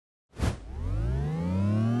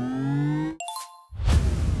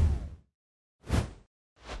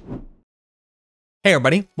Hey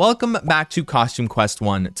everybody, welcome back to Costume Quest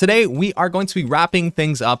 1. Today we are going to be wrapping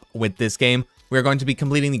things up with this game. We are going to be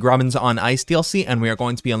completing the Grubbins on Ice DLC and we are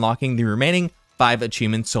going to be unlocking the remaining 5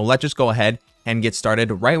 achievements. So let's just go ahead and get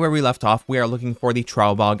started right where we left off. We are looking for the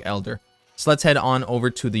Trowbog Elder. So let's head on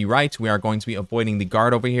over to the right. We are going to be avoiding the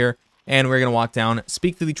guard over here and we're going to walk down,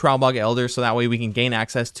 speak to the Trowbog Elder so that way we can gain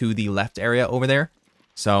access to the left area over there.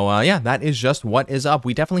 So yeah, that is just what is up.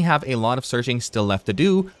 We definitely have a lot of searching still left to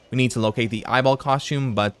do. We need to locate the eyeball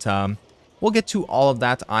costume, but we'll get to all of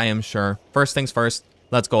that, I am sure. First things first,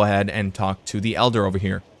 let's go ahead and talk to the Elder over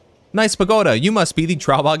here. Nice pagoda, you must be the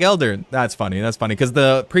Trowbog Elder. That's funny, because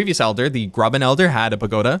the previous Elder, the Grubbin Elder, had a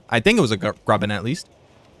pagoda. I think it was a Grubbin at least.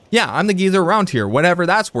 Yeah, I'm the geezer around here, whatever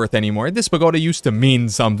that's worth anymore. This pagoda used to mean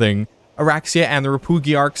something. Araxia and the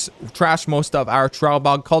Repugiarchs trashed most of our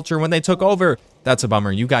Trowbog culture when they took over. That's a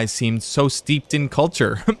bummer. You guys seemed so steeped in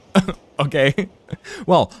culture. Okay.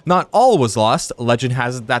 Well, not all was lost. Legend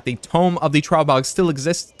has it that the Tome of the Trowbog still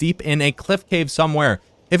exists deep in a cliff cave somewhere.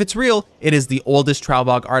 If it's real, it is the oldest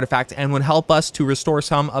Trowbog artifact and would help us to restore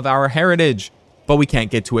some of our heritage. But we can't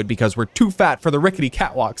get to it because we're too fat for the rickety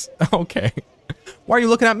catwalks. Okay. Why are you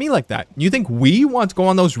looking at me like that? You think we want to go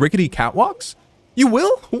on those rickety catwalks? You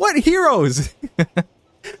will? What heroes?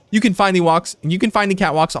 You can find the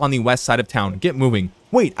catwalks on the west side of town. Get moving.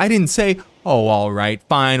 Wait, I didn't say. Oh, all right,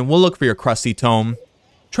 fine. We'll look for your crusty tome.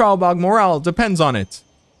 Trowbog morale depends on it.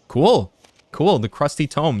 Cool. Cool. The crusty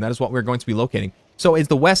tome. That is what we're going to be locating. So is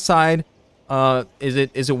the west side, is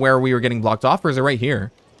it where we were getting blocked off, or is it right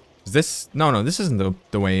here? Is this? No, this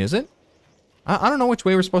isn't the way, is it? I don't know which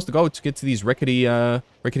way we're supposed to go to get to these rickety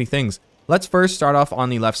things. Let's first start off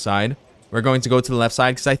on the left side. We're going to go to the left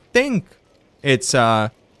side because I think it's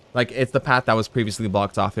it's the path that was previously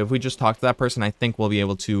blocked off. If we just talk to that person, I think we'll be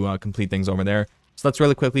able to complete things over there. So let's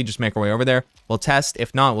really quickly just make our way over there. We'll test.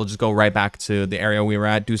 If not, we'll just go right back to the area we were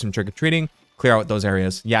at, do some trick-or-treating, clear out those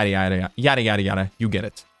areas. Yada, yada, yada, yada, yada. You get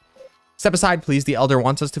it. Step aside, please. The Elder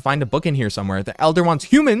wants us to find a book in here somewhere. The Elder wants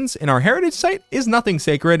humans in our heritage site. Is nothing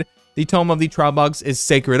sacred. The Tome of the Trowbogs is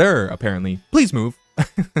sacreder, apparently. Please move.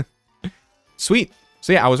 Sweet.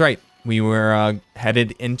 So yeah, I was right. We were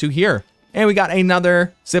headed into here. And we got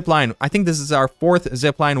another zip line. I think this is our 4th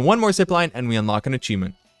zip line. One more zip line and we unlock an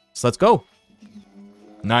achievement. So let's go.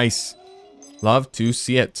 Nice. Love to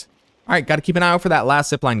see it. All right, got to keep an eye out for that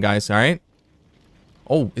last zip line, guys. All right.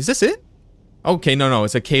 Oh, is this it? Okay, no.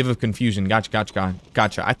 It's a cave of confusion. Gotcha.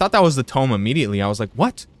 I thought that was the tome immediately. I was like,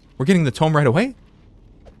 what? We're getting the tome right away?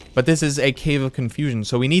 But this is a cave of confusion.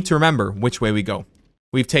 So we need to remember which way we go.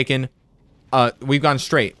 We've gone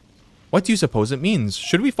straight. What do you suppose it means?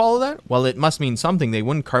 Should we follow that? Well, it must mean something. They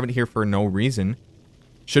wouldn't carve it here for no reason.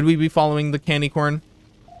 Should we be following the candy corn?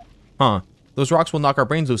 Huh. Those rocks will knock our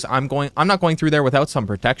brains loose. I'm not going through there without some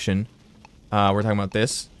protection. We're talking about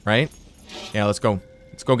this, right? Yeah, let's go.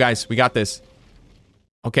 Let's go, guys. We got this.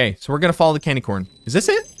 Okay, so we're going to follow the candy corn. Is this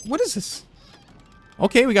it? What is this?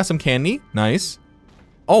 Okay, we got some candy. Nice.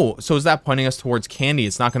 Oh, so is that pointing us towards candy?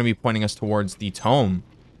 It's not going to be pointing us towards the tome.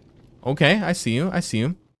 Okay, I see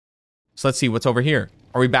you. So let's see what's over here.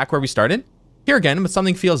 Are we back where we started? Here again, but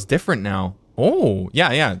something feels different now. Oh,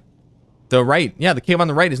 yeah. The cave on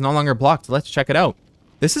the right is no longer blocked. Let's check it out.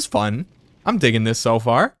 This is fun. I'm digging this so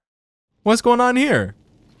far. What's going on here?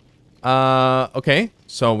 Okay.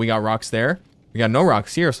 So we got rocks there. We got no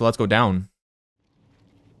rocks here, so let's go down.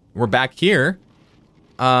 We're back here.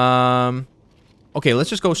 Okay, let's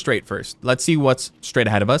just go straight first. Let's see what's straight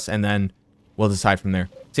ahead of us, and then we'll decide from there.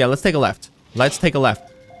 So yeah, let's take a left.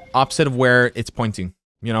 Opposite of where it's pointing,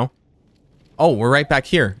 you know? Oh, we're right back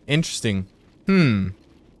here. Interesting. I'm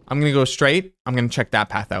gonna go straight. I'm gonna check that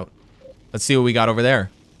path out. Let's see what we got over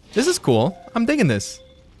there. This is cool. I'm digging this,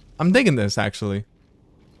 actually.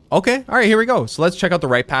 Okay, all right, here we go. So let's check out the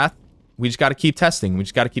right path. We just gotta keep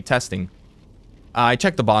testing. I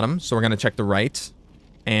checked the bottom, so we're gonna check the right.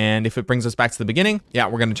 And if it brings us back to the beginning, yeah,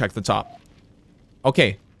 we're gonna check the top.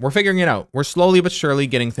 Okay, we're figuring it out. We're slowly but surely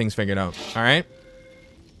getting things figured out, all right?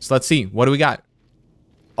 So let's see. What do we got?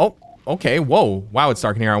 Oh, okay. Whoa. Wow, it's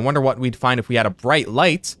dark in here. I wonder what we'd find if we had a bright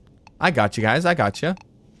light. I got you guys.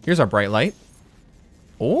 Here's our bright light.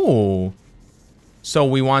 Oh. So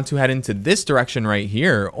we want to head into this direction right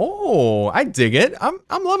here. Oh, I dig it. I'm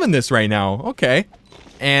loving this right now. Okay.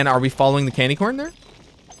 And are we following the candy corn there?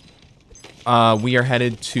 We are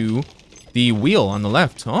headed to the wheel on the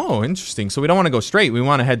left. Oh, interesting. So we don't want to go straight. We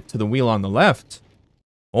want to head to the wheel on the left.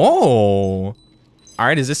 Oh. All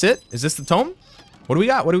right, is this it? Is this the tome? What do we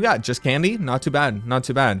got? Just candy? Not too bad.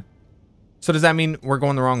 So does that mean we're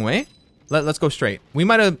going the wrong way? Let's go straight. We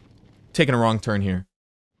might have taken a wrong turn here.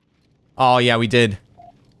 Oh, yeah, we did.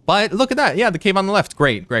 But look at that. Yeah, the cave on the left.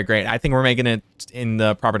 Great, great, great. I think we're making it in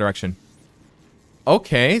the proper direction.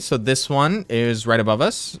 Okay, so this one is right above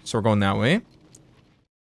us. So we're going that way.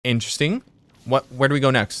 Interesting. Where do we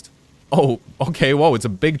go next? Oh, okay. Whoa, it's a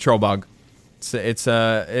big trobog.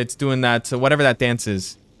 It's doing that, whatever that dance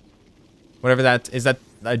is. Whatever that, is that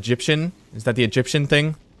Egyptian? Is that the Egyptian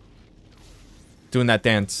thing? Doing that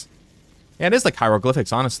dance. Yeah, it is like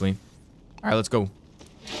hieroglyphics, honestly. All right, let's go.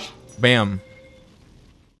 Bam.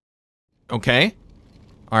 Okay.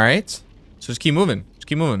 All right. So just keep moving. Just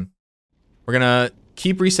keep moving. We're gonna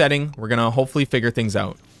keep resetting. We're gonna hopefully figure things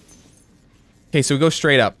out. Okay, so we go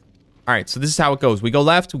straight up. All right, so this is how it goes. We go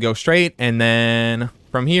left, we go straight, and then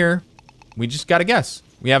from here, we just gotta guess.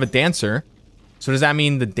 We have a dancer. So does that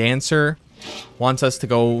mean the dancer wants us to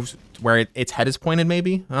go where its head is pointed,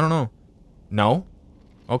 maybe? I don't know. No?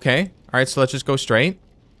 Okay. All right, so let's just go straight.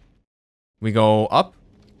 We go up,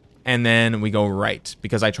 and then we go right,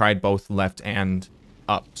 because I tried both left and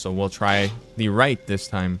up. So we'll try the right this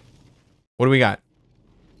time. What do we got?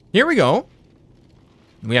 Here we go.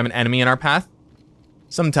 We have an enemy in our path.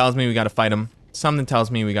 Something tells me we gotta fight him. Something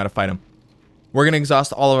tells me we gotta fight him. We're gonna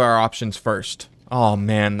exhaust all of our options first. Oh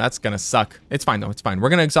man, that's gonna suck. It's fine though, it's fine. We're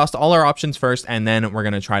gonna exhaust all our options first, and then we're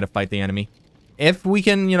gonna try to fight the enemy. If we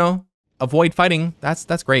can, you know, avoid fighting, that's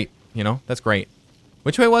great. You know, that's great.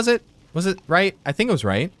 Which way was it? Was it right? I think it was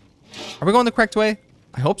right. Are we going the correct way?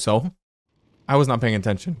 I hope so. I was not paying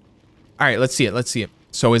attention. All right, let's see it. Let's see it.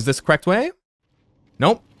 So is this the correct way?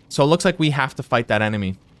 Nope. So it looks like we have to fight that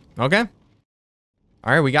enemy. Okay.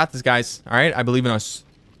 All right, we got this, guys. All right, I believe in us.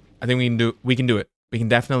 I think we can do it. We can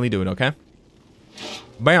definitely do it, okay?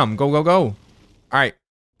 Bam, go, go, go. All right,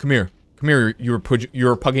 come here. Come here, you're a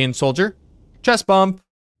Puggian soldier. Chest bump.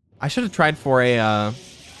 I should have tried for a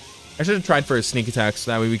sneak attack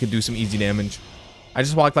so that way we could do some easy damage. I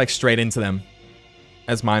just walked like straight into them.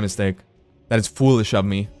 That's my mistake. That is foolish of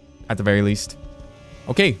me, at the very least.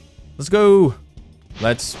 Okay, let's go.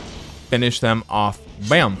 Let's finish them off.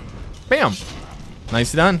 Bam. Bam.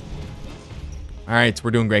 Nicely done. All right,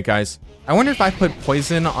 we're doing great, guys. I wonder if I put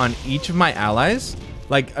poison on each of my allies,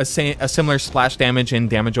 like a similar splash damage and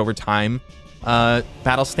damage over time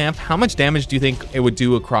battle stamp. How much damage do you think it would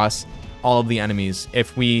do across all of the enemies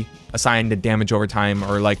if we assigned a damage over time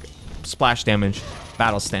or like splash damage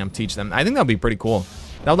battle stamp to each of them? I think that would be pretty cool.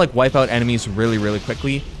 That would like wipe out enemies really, really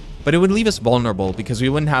quickly, but it would leave us vulnerable because we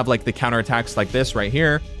wouldn't have like the counterattacks like this right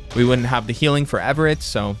here. We wouldn't have the healing for Everett,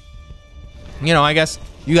 so you know, I guess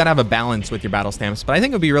you gotta have a balance with your battle stamps, but I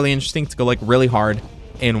think it would be really interesting to go like really hard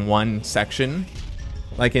in one section,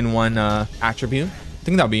 like in one attribute. I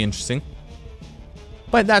think that would be interesting.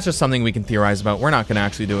 But that's just something we can theorize about. We're not gonna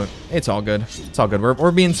actually do it. It's all good. It's all good.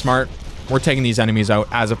 We're being smart. We're taking these enemies out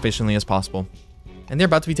as efficiently as possible. And they're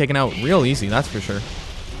about to be taken out real easy, that's for sure.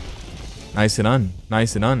 Nice and done.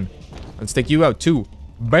 Nice and done. Let's take you out too.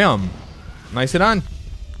 Bam. Nice and done.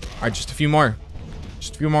 All right, just a few more.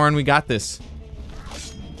 Just a few more and we got this.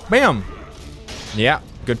 Bam. Yeah,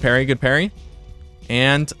 good parry, good parry.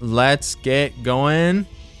 And let's get going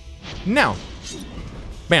now.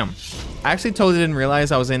 Bam. I actually totally didn't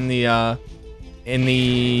realize I was in the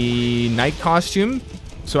night costume,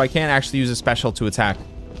 so I can't actually use a special to attack.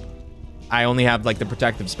 I only have like the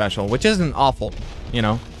protective special, which isn't awful, you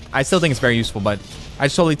know. I still think it's very useful, but I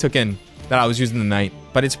just totally took in that I was using the night.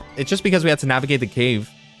 But it's just because we had to navigate the cave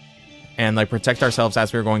and like protect ourselves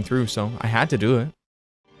as we were going through, so I had to do it.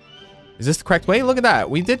 Is this the correct way? Look at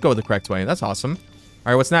that. We did go the correct way. That's awesome.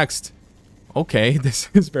 All right, what's next? Okay, this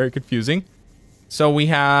is very confusing. So we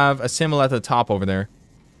have a symbol at the top over there.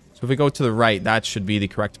 So if we go to the right, that should be the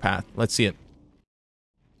correct path. Let's see it.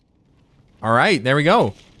 All right, there we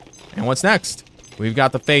go. And what's next? We've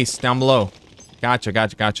got the face down below. Gotcha,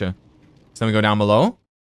 gotcha, gotcha. So then we go down below.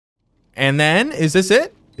 And then, is this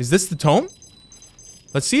it? Is this the tome?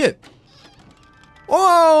 Let's see it.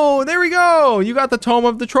 Oh, there we go. You got the tome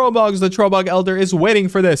of the Trobogs. The Trobog Elder is waiting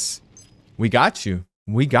for this. We got you.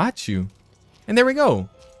 We got you. And there we go.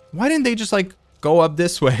 Why didn't they just like go up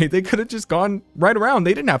this way? They could have just gone right around.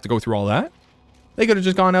 They didn't have to go through all that. They could have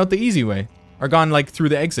just gone out the easy way. Or gone like through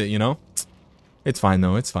the exit, you know? It's fine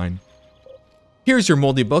though, it's fine. Here's your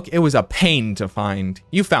moldy book. It was a pain to find.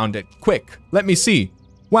 You found it. Quick, let me see.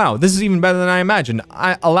 Wow, this is even better than I imagined.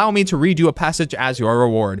 Allow me to read you a passage as your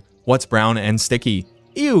reward. What's brown and sticky?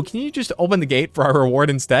 Ew, can you just open the gate for our reward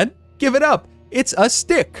instead? Give it up. It's a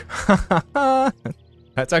stick.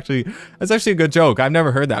 That's actually a good joke. I've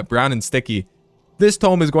never heard that. Brown and sticky. This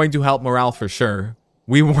tome is going to help morale for sure.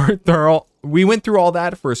 We went through all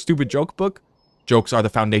that for a stupid joke book. Jokes are the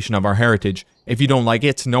foundation of our heritage. If you don't like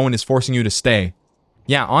it, no one is forcing you to stay.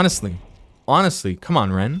 Yeah, honestly. Honestly, come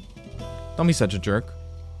on, Ren. Don't be such a jerk.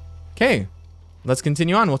 Okay, let's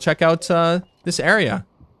continue on. We'll check out this area.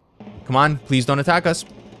 Come on, please don't attack us.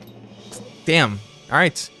 Damn. All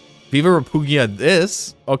right. Viva Repugia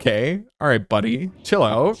this. Okay. All right, buddy. Chill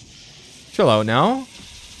out. Chill out now.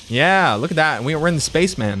 Yeah, look at that. We're in the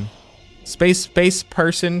space, man. Space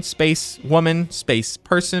person, space woman, space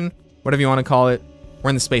person, whatever you want to call it. We're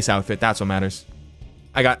in the space outfit. That's what matters.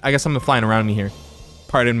 I got something flying around me here.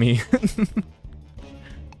 Pardon me.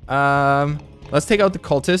 Let's take out the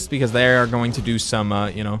cultists because they are going to do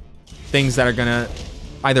some, you know, things that are gonna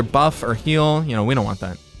either buff or heal. You know, we don't want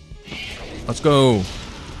that. Let's go.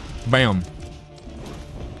 Bam.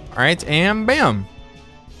 All right, and bam.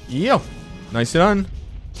 Yo, nice done.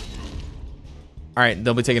 All right,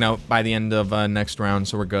 they'll be taken out by the end of next round,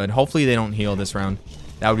 so we're good. Hopefully they don't heal this round.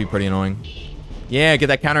 That would be pretty annoying. Yeah, get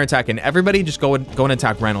that counterattack in. Everybody just go and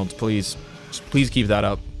attack Reynolds, please. Just please keep that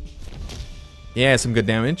up. Yeah, some good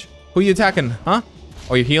damage. Who are you attacking, huh?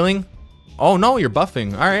 Oh, you're healing? Oh, no, you're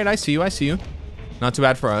buffing. All right, I see you, I see you. Not too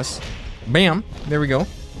bad for us. Bam, there we go.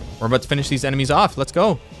 We're about to finish these enemies off. Let's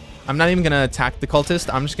go. I'm not even gonna attack the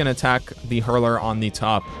cultist. I'm just gonna attack the hurler on the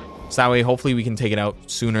top. So that way, hopefully we can take it out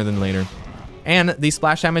sooner than later. And the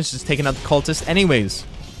splash damage is taking out the cultist anyways.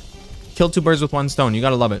 Kill two birds with one stone. You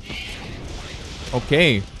gotta love it.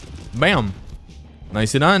 Okay. Bam.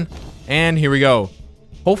 Nicely done. And here we go.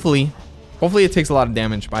 Hopefully it takes a lot of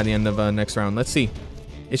damage by the end of next round. Let's see.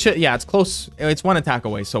 It should, yeah, it's close. It's one attack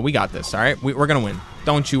away, so we got this, all right? We're gonna win.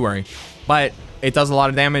 Don't you worry. But it does a lot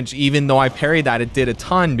of damage, even though I parried that. It did a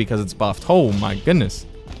ton because it's buffed. Oh my goodness.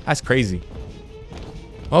 That's crazy.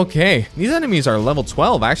 Okay, these enemies are level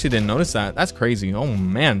 12. I actually didn't notice that. That's crazy. Oh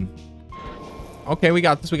man. Okay, we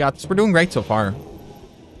got this. We got this. We're doing great so far.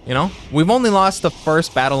 You know, we've only lost the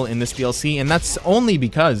first battle in this DLC, and that's only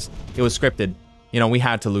because it was scripted. You know, we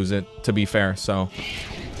had to lose it, to be fair. So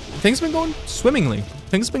things have been going swimmingly.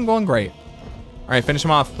 Things have been going great. All right, finish him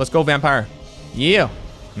off. Let's go, vampire. Yeah.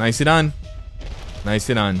 Nicely done.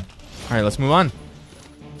 Nicely done. All right, let's move on.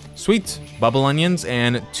 Sweet. Bubble onions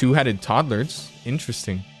and two-headed toddlers.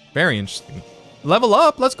 Interesting. Very interesting. Level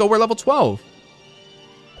up. Let's go. We're level 12.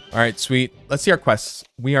 All right, sweet. Let's see our quests.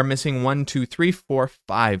 We are missing 1, 2, 3, 4,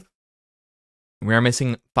 5. We are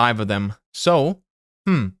missing 5 of them. So,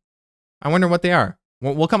 I wonder what they are.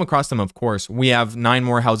 We'll come across them, of course. We have 9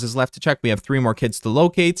 more houses left to check. We have 3 more kids to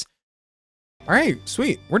locate. All right,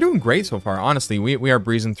 sweet. We're doing great so far. Honestly, we are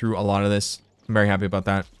breezing through a lot of this. I'm very happy about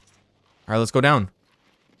that. All right, let's go down.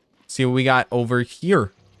 See what we got over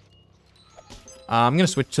here. I'm going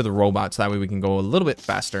to switch to the robot so that way we can go a little bit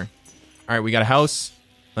faster. All right, we got a house.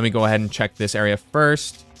 Let me go ahead and check this area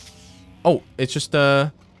first. Oh, it's just,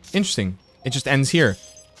 interesting. It just ends here.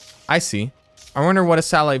 I see. I wonder what a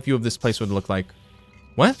satellite view of this place would look like.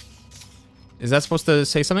 What? Is that supposed to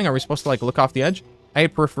say something? Are we supposed to, like, look off the edge? I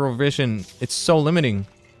hate peripheral vision. It's so limiting.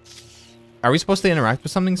 Are we supposed to interact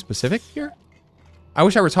with something specific here? I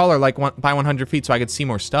wish I were taller, like, by 100 feet so I could see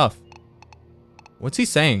more stuff. What's he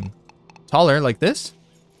saying? Taller, like this?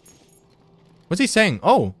 What's he saying?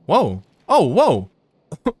 Oh, whoa. Oh, whoa.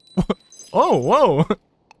 Oh, whoa.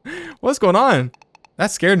 What's going on?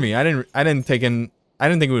 That scared me. I didn't think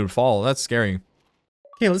it would fall. That's scary.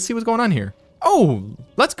 Okay, let's see what's going on here. Oh,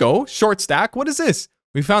 let's go. Short stack. What is this?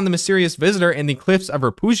 We found the mysterious visitor in the cliffs of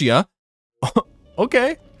Repugia.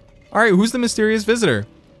 Okay. All right, who's the mysterious visitor?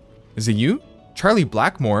 Is it you? Charlie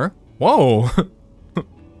Blackmore? Whoa.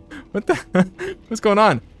 What the? What's going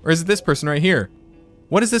on? Or is it this person right here?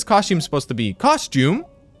 What is this costume supposed to be? Costume?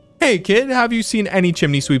 Hey kid, have you seen any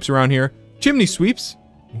chimney sweeps around here? Chimney sweeps?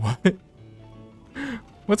 What?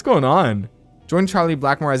 What's going on? Join Charlie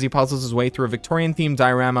Blackmore as he puzzles his way through a Victorian-themed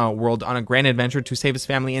diorama world on a grand adventure to save his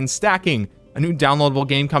family in Stacking, a new downloadable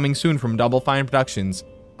game coming soon from Double Fine Productions.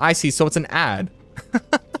 I see, so it's an ad.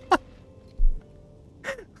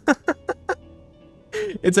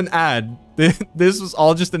 It's an ad. This was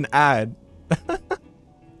all just an ad.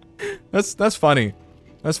 That's funny.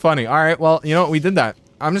 That's funny. All right, well, you know what? We did that.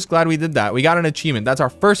 I'm just glad we did that. We got an achievement. That's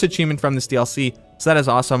our first achievement from this DLC, so that is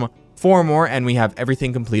awesome. 4 more, and we have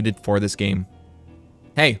everything completed for this game.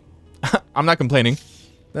 Hey, I'm not complaining.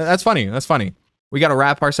 That's funny. That's funny. We got to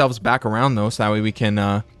wrap ourselves back around, though, so that way we can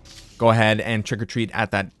go ahead and trick-or-treat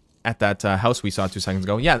at that house we saw 2 seconds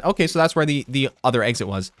ago. Yeah, okay, so that's where the other exit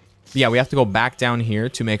was. But yeah, we have to go back down here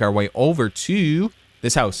to make our way over to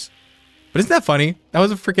this house. But isn't that funny? That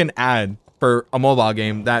was a freaking ad for a mobile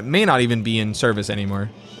game that may not even be in service anymore.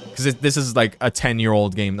 Because this is like a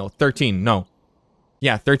 10-year-old game, though. 13, no.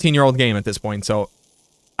 Yeah, 13-year-old game at this point. So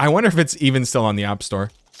I wonder if it's even still on the App Store.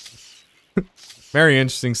 Very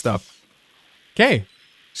interesting stuff. Okay,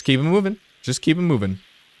 just keep it moving. Just keep it moving.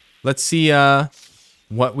 Let's see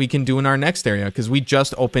what we can do in our next area, because we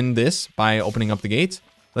just opened this by opening up the gates.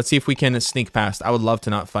 Let's see if we can sneak past. I would love to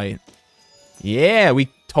not fight. Yeah, we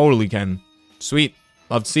totally can. Sweet.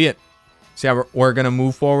 Love to see it. See how we're going to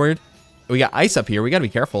move forward. We got ice up here. We got to be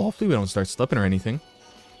careful. Hopefully we don't start slipping or anything.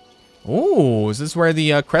 Oh, is this where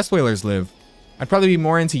the crest whalers live? I'd probably be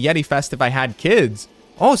more into Yeti Fest if I had kids.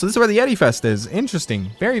 Oh, so this is where the Yeti Fest is.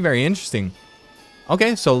 Interesting. Very, very interesting.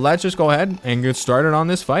 Okay, so let's just go ahead and get started on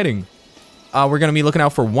this fighting. We're going to be looking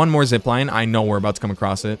out for one more zip line. I know we're about to come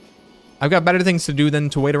across it. I've got better things to do than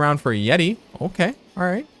to wait around for a Yeti. Okay, all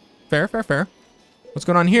right. Fair, fair, fair. What's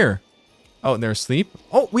going on here? Oh, they're asleep.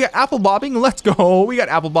 Oh, we got apple bobbing. Let's go. We got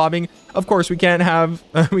apple bobbing. Of course, we can't have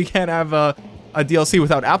a DLC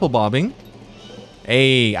without apple bobbing.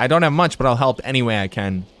 Hey, I don't have much, but I'll help any way I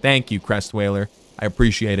can. Thank you, Crest Whaler. I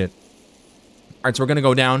appreciate it. All right, so we're going to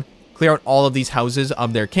go down, clear out all of these houses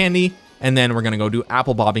of their candy, and then we're going to go do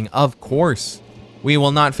apple bobbing, of course. We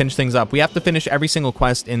will not finish things up. We have to finish every single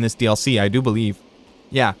quest in this DLC, I do believe.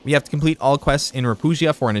 Yeah, we have to complete all quests in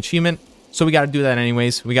Rapusia for an achievement, so we got to do that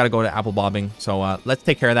anyways. We got to go to apple bobbing, so let's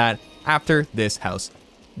take care of that after this house.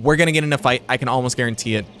 We're going to get in a fight. I can almost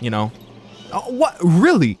guarantee it, you know. Oh, what?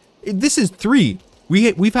 Really? This is 3.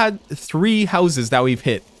 We've had 3 houses that we've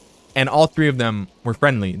hit, and all 3 of them were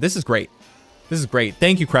friendly. This is great. This is great.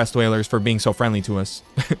 Thank you, Crest Whalers, for being so friendly to us.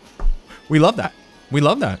 We love that. We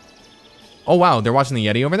love that. Oh, wow. They're watching the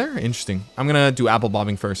Yeti over there? Interesting. I'm going to do apple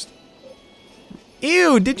bobbing first.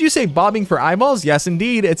 Ew, did you say bobbing for eyeballs? Yes,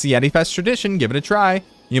 indeed. It's a Yeti Fest tradition. Give it a try.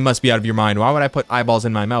 You must be out of your mind. Why would I put eyeballs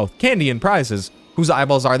in my mouth? Candy and prizes. Whose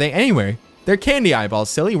eyeballs are they anyway? They're candy eyeballs,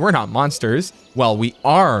 silly. We're not monsters. Well, we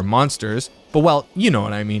are monsters. But, well, you know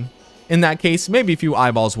what I mean. In that case, maybe a few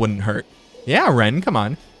eyeballs wouldn't hurt. Yeah, Ren, come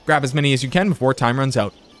on. Grab as many as you can before time runs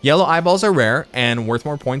out. Yellow eyeballs are rare and worth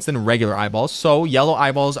more points than regular eyeballs. So, yellow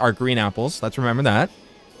eyeballs are green apples. Let's remember that.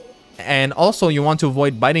 And also, you want to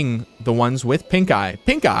avoid biting the ones with pink eye.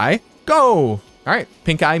 Pink eye, go! All right,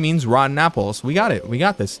 pink eye means rotten apples. We got it. We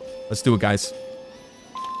got this. Let's do it, guys.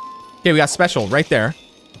 Okay, we got special right there.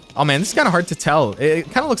 Oh, man, this is kind of hard to tell. It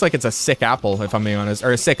kind of looks like it's a sick apple, if I'm being honest.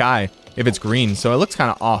 Or a sick eye, if it's green. So, it looks kind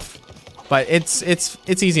of off. But it's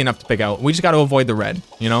easy enough to pick out. We just got to avoid the red,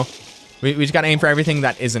 you know? We just got to aim for everything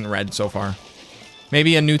that isn't red so far.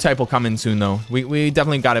 Maybe a new type will come in soon, though. We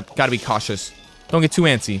definitely got to be cautious. Don't get too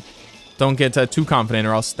antsy. Don't get too confident,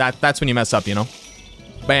 or else that's when you mess up, you know?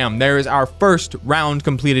 Bam, there is our first round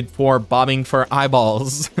completed for bobbing for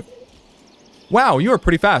eyeballs. Wow, you are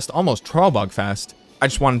pretty fast. Almost Trollbug fast. I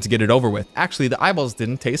just wanted to get it over with. Actually, the eyeballs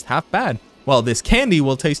didn't taste half bad. Well, this candy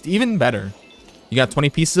will taste even better. You got 20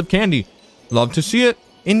 pieces of candy. Love to see it.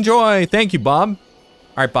 Enjoy. Thank you, Bob.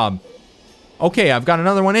 All right, Bob. Okay, I've got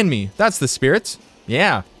another one in me. That's the spirits.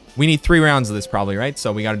 Yeah, we need 3 rounds of this probably, right?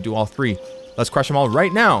 So we got to do all 3. Let's crush them all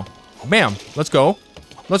right now. Bam. Let's go.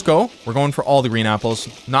 Let's go. We're going for all the green apples.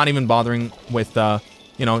 Not even bothering with,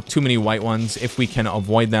 you know, too many white ones if we can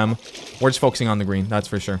avoid them. We're just focusing on the green. That's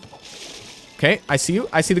for sure. Okay, I see you.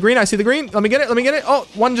 I see the green. I see the green. Let me get it. Let me get it. Oh,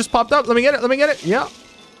 one just popped up. Let me get it. Let me get it. Yeah.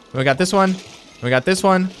 We got this one. We got this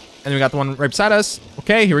one. And we got the one right beside us.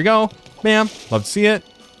 Okay, here we go. Bam. Love to see it.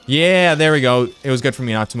 Yeah, there we go. It was good for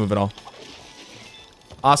me not to move at all.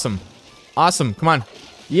 Awesome. Awesome. Come on.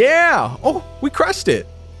 Yeah. Oh, we crushed it.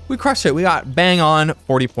 We crushed it. We got bang on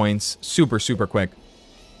 40 points. Super, super quick.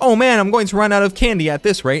 Oh, man, I'm going to run out of candy at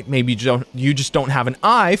this rate. Maybe you just don't have an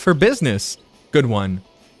eye for business. Good one.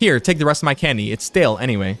 Here, take the rest of my candy. It's stale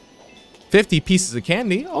anyway. 50 pieces of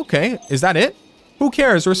candy. Okay. Is that it? Who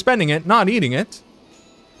cares? We're spending it, not eating it.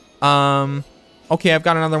 Okay, I've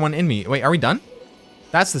got another one in me. Wait, are we done?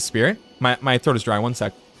 That's the spirit. My throat is dry. One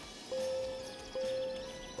sec.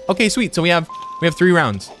 Okay, sweet. So we have 3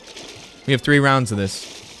 rounds. We have 3 rounds of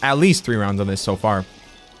this. At least 3 rounds of this so far.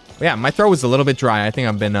 But yeah, my throat was a little bit dry. I think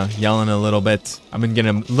I've been yelling a little bit. I've been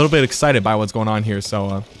getting a little bit excited by what's going on here.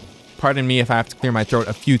 So pardon me if I have to clear my throat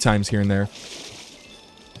a few times here and there.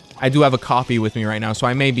 I do have a coffee with me right now, so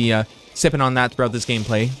I may be sipping on that throughout this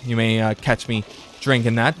gameplay. You may catch me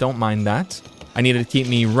drinking that. Don't mind that. I need it to keep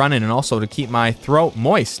me running and also to keep my throat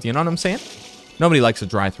moist. You know what I'm saying? Nobody likes a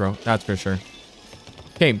dry throat. That's for sure.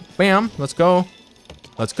 Okay, bam. Let's go.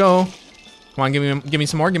 Let's go. Come on, give me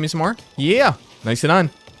some more. Give me some more. Yeah. Nice and done.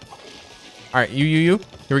 All right, you.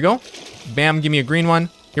 Here we go. Bam, give me a green one.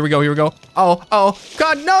 Here we go. Here we go. Oh.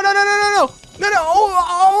 God, no.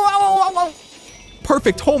 Oh.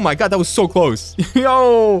 Perfect. Oh my God, that was so close.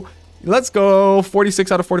 Yo, let's go. 46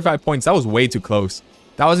 out of 45 points. That was way too close.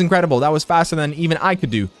 That was incredible. That was faster than even I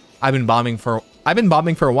could do. I've been bombing for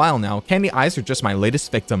a while now. Candy eyes are just my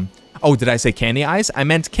latest victim. Oh, did I say candy eyes? I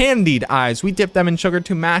meant candied eyes. We dip them in sugar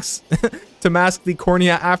to mask the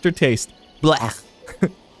cornea aftertaste. Blah.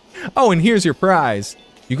 Oh, and here's your prize.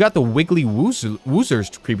 You got the Wiggly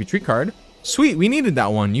Woozers Creepy Treat card. Sweet, we needed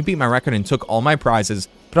that one. You beat my record and took all my prizes,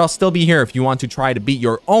 but I'll still be here if you want to try to beat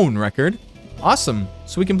your own record. Awesome.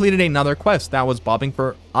 So we completed another quest. That was bobbing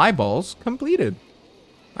for eyeballs completed.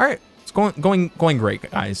 All right, it's going great,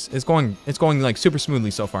 guys. It's going like super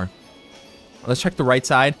smoothly so far. Let's check the right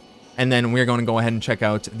side, and then we're going to go ahead and check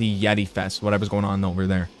out the Yeti Fest, whatever's going on over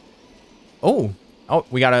there. Oh,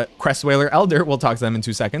 we got a Crest Whaler Elder. We'll talk to them in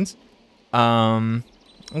 2 seconds.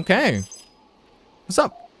 Okay. What's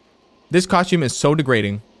up? This costume is so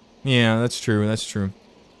degrading. Yeah, that's true. That's true.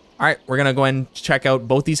 All right, we're going to go ahead and check out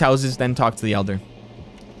both these houses, then talk to the Elder.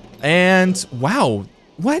 And wow,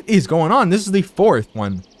 what is going on? This is the 4th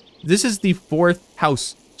one. This is the 4th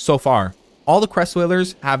house so far. All the Crest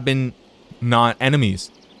Whalers have been not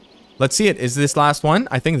enemies. Let's see it. Is this last one?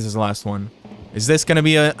 I think this is the last one. Is this going to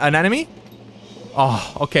be an enemy?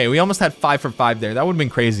 Oh, okay. We almost had 5 for 5 there. That would have been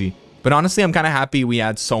crazy. But honestly, I'm kind of happy we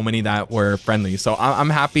had so many that were friendly. So I'm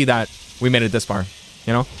happy that we made it this far,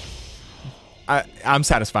 you know? I'm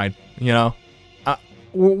satisfied, you know?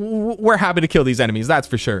 We're happy to kill these enemies. That's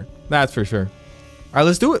for sure. That's for sure. All right,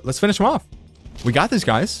 let's do it. Let's finish them off. We got this,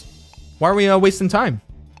 guys. Why are we wasting time?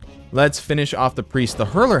 Let's finish off the priest. The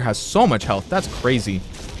hurler has so much health. That's crazy.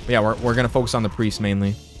 But yeah, we're going to focus on the priest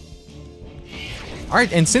mainly. All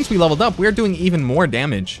right, and since we leveled up, we're doing even more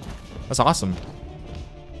damage. That's awesome.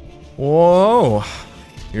 Whoa.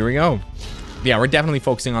 Here we go. Yeah, we're definitely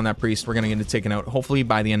focusing on that priest. We're going to get it taken out, hopefully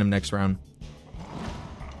by the end of next round.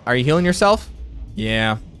 Are you healing yourself?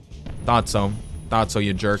 Yeah. Thought so. Thought so,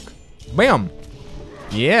 you jerk. Bam.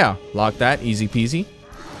 Yeah. Lock that. Easy peasy.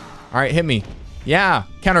 All right, hit me. Yeah.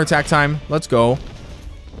 Counterattack time. Let's go.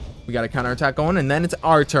 We got a counterattack going, and then it's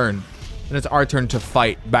our turn. And it's our turn to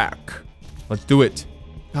fight back. Let's do it.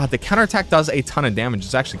 God, the counterattack does a ton of damage.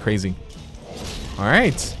 It's actually crazy. All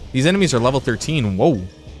right. These enemies are level 13. Whoa.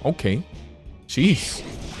 Okay. Jeez.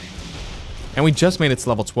 And we just made it to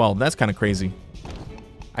level 12. That's kind of crazy.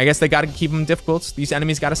 I guess they got to keep them difficult. These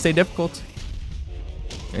enemies got to stay difficult.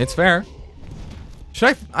 It's fair.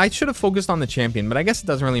 I should have focused on the champion, but I guess it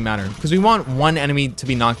doesn't really matter because we want one enemy to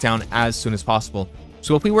be knocked down as soon as possible.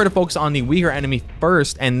 So if we were to focus on the weaker enemy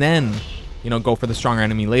first and then, you know, go for the stronger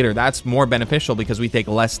enemy later, that's more beneficial because we take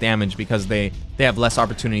less damage because they have less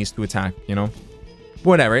opportunities to attack, you know?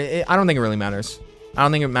 Whatever. I don't think it really matters. I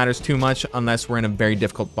don't think it matters too much unless we're in a very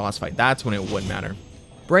difficult boss fight. That's when it would matter.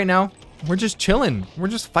 But right now, we're just chilling. We're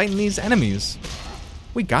just fighting these enemies.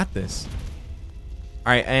 We got this.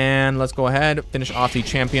 All right, and let's go ahead, finish off the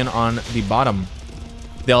champion on the bottom.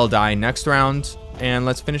 They'll die next round. And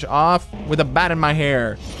let's finish off with a bat in my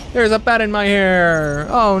hair. There's a bat in my hair.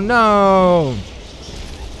 Oh, no.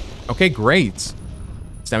 Okay, great. So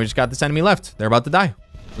now we just got this enemy left. They're about to die.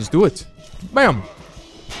 Let's do it. Bam.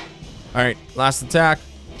 All right, last attack.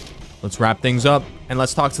 Let's wrap things up. And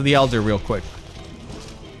let's talk to the Elder real quick.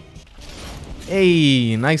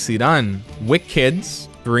 Hey, nicely done. Wick Kids,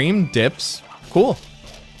 Dream Dips. Cool.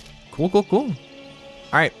 Cool, cool, cool. All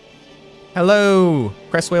right. Hello,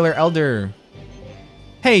 Crest Whaler Elder.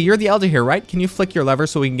 Hey, you're the Elder here, right? Can you flick your lever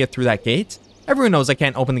so we can get through that gate? Everyone knows I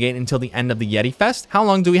can't open the gate until the end of the Yeti Fest. How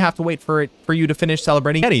long do we have to wait for you to finish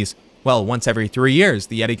celebrating Yetis? Well, once every 3 years,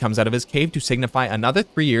 the Yeti comes out of his cave to signify another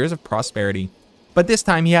 3 years of prosperity. But this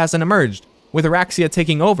time he hasn't emerged. With Araxia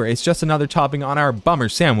taking over, it's just another topping on our bummer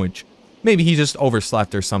sandwich. Maybe he just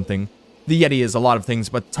overslept or something. The Yeti is a lot of things,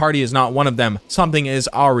 but Tardy is not one of them. Something is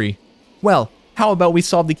Ari. Well, how about we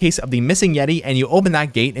solve the case of the missing Yeti and you open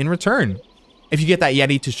that gate in return? If you get that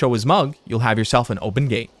Yeti to show his mug, you'll have yourself an open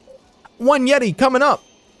gate. 1 Yeti coming up.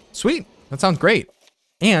 Sweet. That sounds great.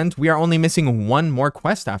 And we are only missing 1 more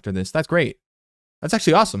quest after this. That's great. That's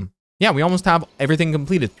actually awesome. Yeah, we almost have everything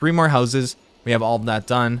completed. 3 more houses. We have all of that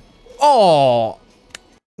done. Oh,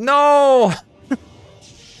 no.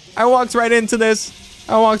 I walked right into this.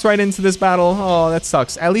 I walked right into this battle. Oh, that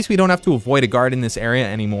sucks. At least we don't have to avoid a guard in this area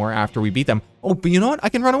anymore after we beat them. Oh, but you know what? I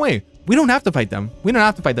can run away. We don't have to fight them. We don't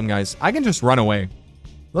have to fight them, guys. I can just run away.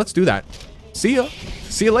 Let's do that. See ya.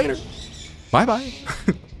 See you later. Bye-bye.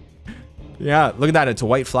 Yeah, look at that. It's a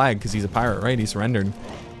white flag because he's a pirate, right? He surrendered.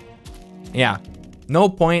 Yeah. No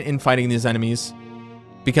point in fighting these enemies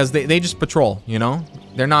because they just patrol, you know?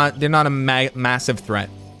 They're not a massive threat.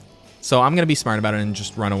 So I'm going to be smart about it and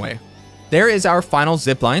just run away. There is our final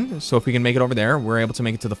zip line. So if we can make it over there, we're able to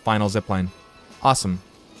make it to the final zip line. Awesome.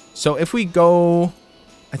 So if we go,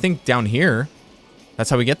 I think down here, that's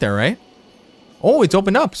how we get there, right? Oh, it's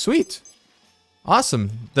opened up. Sweet.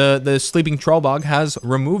 Awesome. The sleeping trollbog has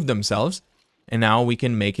removed themselves. And now we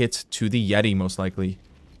can make it to the Yeti, most likely.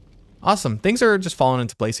 Awesome. Things are just falling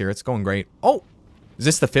into place here. It's going great. Oh, is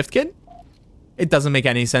this the 5th kid? It doesn't make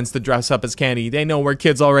any sense to dress up as Candy. They know we're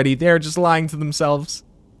kids already. They're just lying to themselves.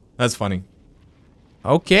 That's funny.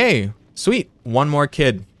 Okay, sweet. One more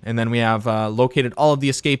kid. And then we have located all of the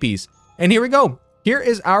escapees. And here we go. Here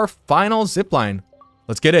is our final zipline.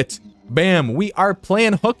 Let's get it. Bam, we are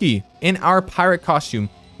playing hooky in our pirate costume.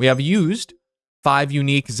 We have used 5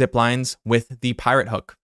 unique zip lines with the pirate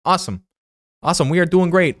hook. Awesome. Awesome, we are doing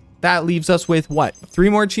great. That leaves us with what? 3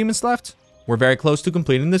 more achievements left? We're very close to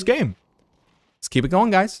completing this game. Let's keep it going,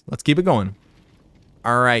 guys. Let's keep it going.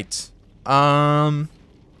 All right.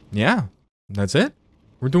 Yeah, that's it.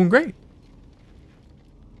 We're doing great.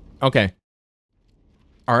 Okay.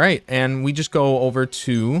 All right, and we just go over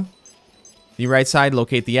to the right side,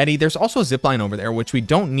 locate the Yeti. There's also a zipline over there, which we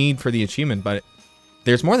don't need for the achievement, but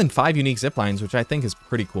there's more than 5 unique zip lines, which I think is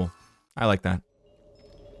pretty cool. I like that.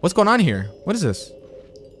 What's going on here? What is this?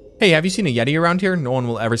 Hey, have you seen a Yeti around here? No one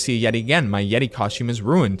will ever see a Yeti again. My Yeti costume is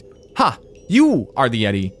ruined. Ha! You are the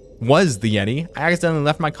Yeti. Was the Yeti. I accidentally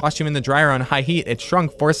left my costume in the dryer on high heat. It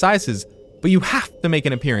shrunk 4 sizes. But you have to make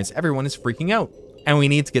an appearance. Everyone is freaking out. And we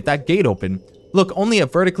need to get that gate open. Look, only a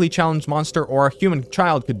vertically challenged monster or a human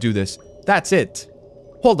child could do this. That's it.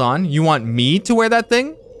 Hold on, you want me to wear that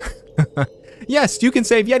thing? Yes, you can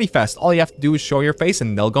save Yeti Fest. All you have to do is show your face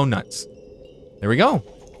and they'll go nuts. There we go.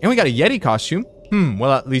 And we got a Yeti costume.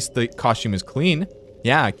 Well, at least the costume is clean.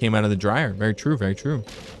 Yeah, it came out of the dryer. Very true, very true.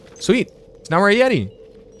 Sweet. So now we're a Yeti.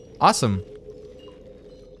 Awesome.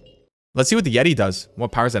 Let's see what the Yeti does.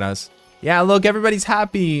 What powers it has. Yeah, look, everybody's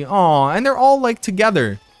happy. Aw, and they're all like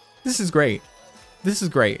together. This is great. This is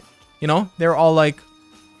great. You know, they're all like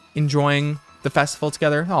enjoying the festival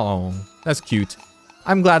together. Oh, that's cute.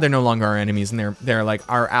 I'm glad they're no longer our enemies and they're like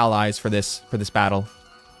our allies for this battle.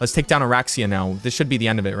 Let's take down Araxia now. This should be the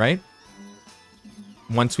end of it, right?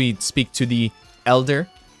 Once we speak to the elder,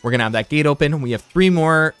 we're gonna have that gate open. We have three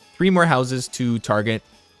more houses to target,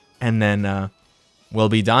 and then we'll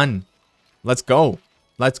be done. Let's go.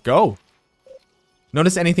 Let's go.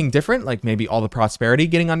 Notice anything different? Like maybe all the prosperity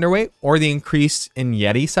getting underway or the increase in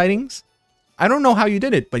Yeti sightings? I don't know how you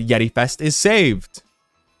did it, but Yeti Fest is saved.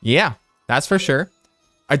 Yeah, that's for sure.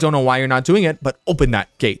 I don't know why you're not doing it, but open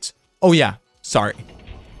that gate. Oh yeah, sorry.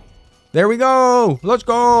 There we go. Let's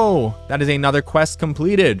go. That is another quest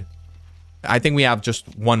completed. I think we have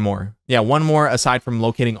just one more. Yeah, one more aside from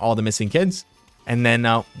locating all the missing kids. And then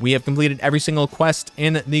we have completed every single quest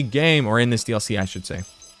in the game, or in this DLC, I should say.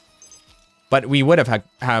 But we would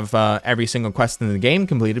have every single quest in the game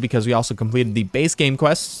completed because we also completed the base game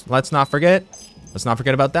quests. Let's not forget. Let's not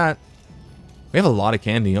forget about that. We have a lot of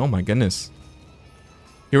candy. Oh my goodness.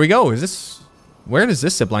 Here we go. Is this... Where does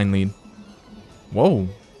this zipline lead? Whoa.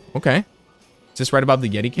 Okay. Is this right above the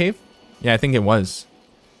Yeti cave? Yeah, I think it was.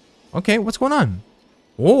 Okay, what's going on?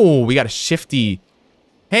 Whoa, we got a shifty.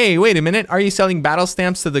 Hey, wait a minute. Are you selling battle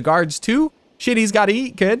stamps to the guards too? Shitty's gotta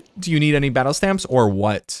eat, kid. Do you need any battle stamps or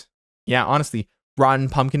what? Yeah, honestly, rotten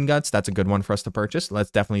pumpkin guts. That's a good one for us to purchase.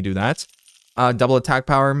 Let's definitely do that. Double attack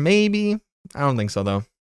power, maybe. I don't think so though.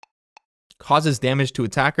 Causes damage to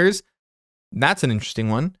attackers. That's an interesting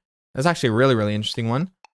one. That's actually a really, really interesting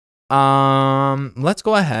one. Let's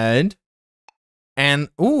go ahead and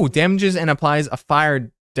damages and applies a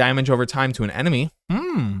fire damage over time to an enemy.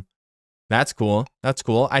 That's cool. That's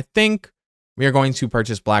cool. I think we are going to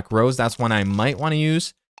purchase Black Rose. That's one I might want to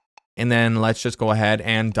use. And then let's just go ahead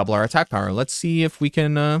and double our attack power. Let's see if we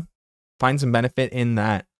can find some benefit in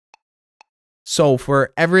that. So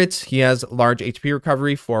for Everett, he has large HP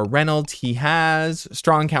recovery. For Reynolds, he has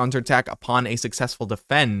strong counterattack upon a successful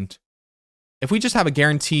defend. If we just have a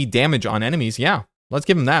guaranteed damage on enemies, yeah, let's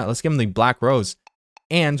give him that. Let's give him the Black Rose.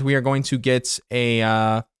 And we are going to get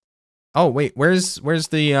a... oh, wait, where's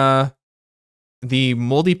the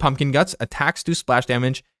Moldy Pumpkin Guts? Attacks do splash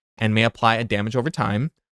damage and may apply a damage over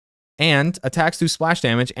time. And attacks do splash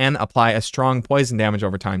damage and apply a strong poison damage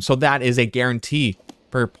over time. So that is a guarantee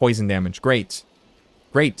for poison damage. Great.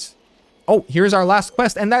 Great. Oh, here's our last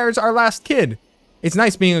quest, and there's our last kid. It's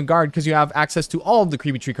nice being a guard because you have access to all of the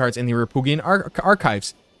Creepy Tree cards in the Repugian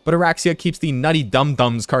archives. But Araxia keeps the Nutty Dum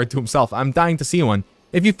Dums card to himself. I'm dying to see one.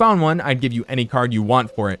 If you found one, I'd give you any card you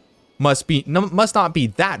want for it. Must not be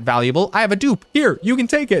that valuable. I have a dupe. Here, you can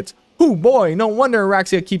take it. Oh boy, no wonder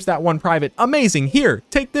Araxia keeps that one private. Amazing. Here,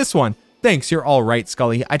 take this one. Thanks, you're all right,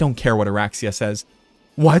 Scully. I don't care what Araxia says.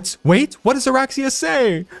 What? Wait, what does Araxia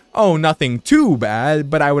say? Oh, nothing too bad,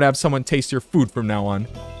 but I would have someone taste your food from now on.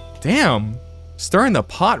 Damn. Stirring the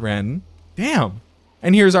pot, Ren. Damn.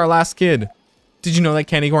 And here's our last kid. Did you know that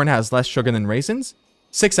candy corn has less sugar than raisins?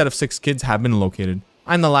 6 out of 6 kids have been located.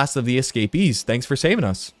 I'm the last of the escapees. Thanks for saving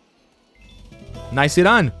us. Nicely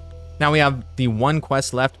done. Now we have the one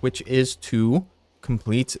quest left, which is to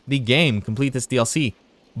complete the game, complete this DLC.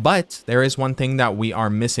 But there is one thing that we are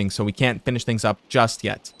missing, so we can't finish things up just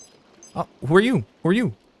yet. Oh, who are you? Who are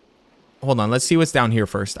you? Hold on, let's see what's down here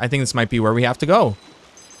first. I think this might be where we have to go.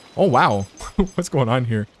 Oh, wow. What's going on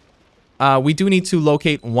here? We do need to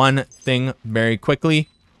locate one thing very quickly.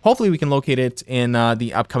 Hopefully we can locate it in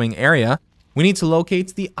the upcoming area. We need to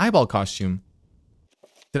locate the eyeball costume.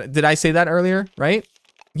 Did I say that earlier, right?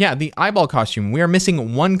 Yeah, the eyeball costume. We are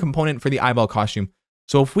missing one component for the eyeball costume.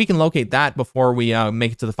 So if we can locate that before we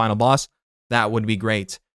make it to the final boss, that would be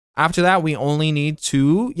great. After that, we only need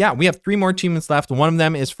to... Yeah, we have 3 more achievements left. One of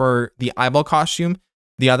them is for the eyeball costume.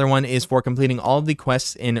 The other one is for completing all of the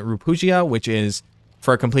quests in Rupugia, which is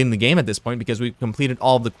for completing the game at this point because we've completed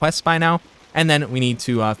all of the quests by now. And then we need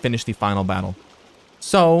to finish the final battle.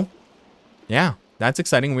 So, yeah, that's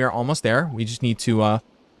exciting. We are almost there. We just need to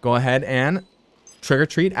go ahead and trick or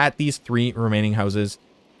treat at these 3 remaining houses.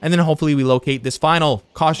 And then hopefully we locate this final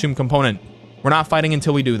costume component. We're not fighting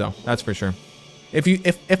until we do, though. That's for sure.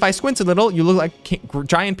 If I squint a little, you look like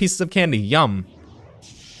giant pieces of candy. Yum.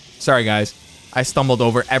 Sorry, guys. I stumbled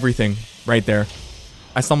over everything right there.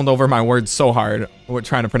 I stumbled over my words so hard. We're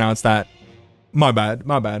trying to pronounce that. My bad.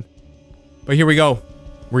 My bad. But here we go.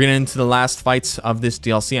 We're getting into the last fights of this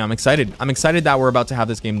DLC. I'm excited. I'm excited that we're about to have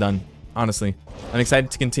this game done. Honestly. I'm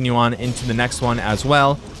excited to continue on into the next one as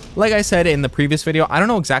well. Like I said in the previous video, I don't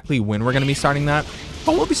know exactly when we're going to be starting that.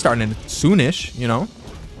 But we'll be starting it soonish, you know.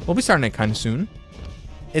 We'll be starting it kind of soon.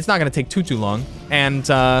 It's not going to take too long. And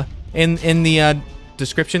in the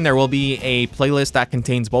description, there will be a playlist that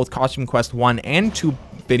contains both Costume Quest 1 and 2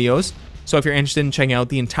 videos. So if you're interested in checking out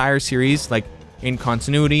the entire series, like in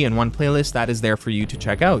continuity in one playlist, that is there for you to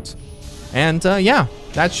check out. And yeah,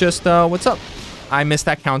 that's just what's up. I missed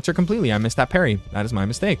that counter completely. I missed that parry. That is my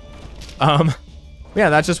mistake. Yeah,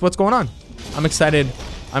 that's just what's going on. I'm excited.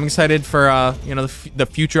 I'm excited for you know, the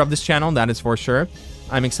future of this channel. That is for sure.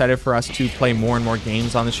 I'm excited for us to play more and more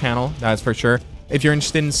games on this channel. That's for sure. If you're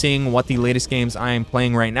interested in seeing what the latest games I am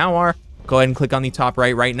playing right now are, go ahead and click on the top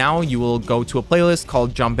right. Right now, you will go to a playlist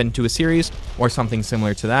called Jump Into a Series or something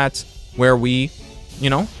similar to that, where we, you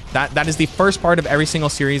know, that is the first part of every single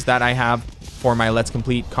series that I have for my Let's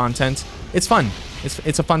Complete content. It's fun.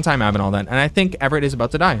 It's a fun time having all that. And I think Everett is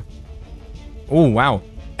about to die. Oh, wow.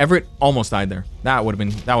 Everett almost died there. That would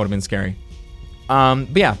have been scary.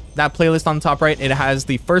 But yeah, that playlist on the top right, it has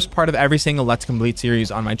the first part of every single Let's Complete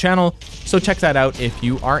series on my channel. So check that out if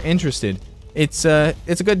you are interested. It's a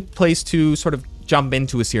good place to sort of jump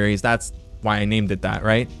into a series. That's why I named it that,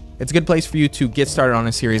 right? It's a good place for you to get started on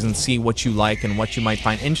a series and see what you like and what you might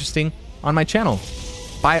find interesting on my channel.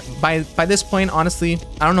 By this point, honestly,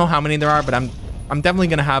 I don't know how many there are, but I'm definitely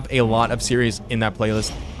gonna have a lot of series in that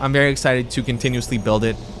playlist. I'm very excited to continuously build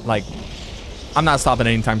it. Like, I'm not stopping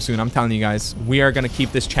anytime soon. I'm telling you guys, we are going to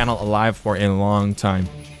keep this channel alive for a long time.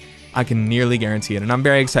 I can nearly guarantee it. And I'm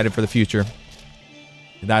very excited for the future.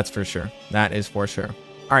 That's for sure. That is for sure.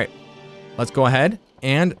 All right, let's go ahead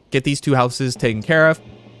and get these 2 houses taken care of.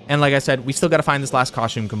 And like I said, we still got to find this last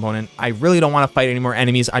costume component. I really don't want to fight any more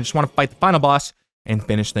enemies. I just want to fight the final boss and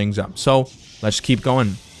finish things up. So let's keep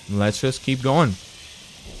going. Let's just keep going.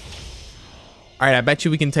 All right, I bet you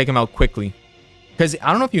we can take him out quickly. Because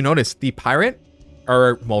I don't know if you noticed, the pirate,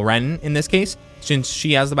 or well, Ren in this case, since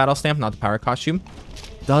she has the battle stamp, not the pirate costume,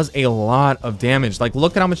 does a lot of damage. Like,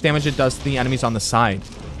 look at how much damage it does to the enemies on the side.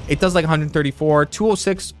 It does like 134,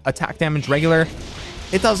 206 attack damage regular.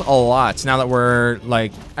 It does a lot. Now that we're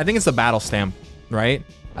like, I think it's the battle stamp, right?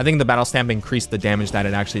 I think the battle stamp increased the damage that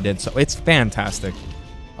it actually did. So it's fantastic.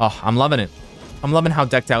 Oh, I'm loving it. I'm loving how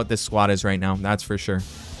decked out this squad is right now. That's for sure.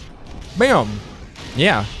 Bam.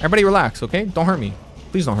 Yeah, everybody relax, okay? Don't hurt me.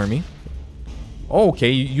 Please don't hurt me. Oh, okay,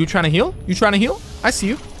 you trying to heal? You trying to heal? I see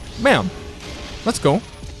you. Bam. Let's go.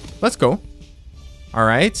 Let's go. All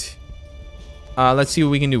right. Let's see what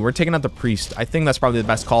we can do. We're taking out the priest. I think that's probably the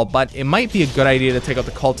best call, but it might be a good idea to take out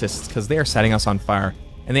the cultists because they are setting us on fire,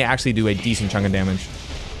 and they actually do a decent chunk of damage.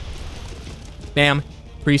 Bam.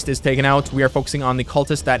 Priest is taken out. We are focusing on the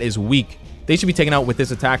cultist that is weak. They should be taken out with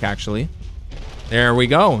this attack, actually. There we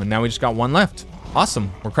go. And now we just got 1 left.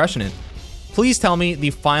 Awesome. We're crushing it. Please tell me the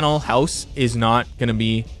final house is not going to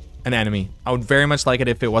be an enemy. I would very much like it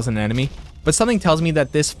if it wasn't an enemy. But something tells me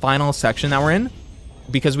that this final section that we're in,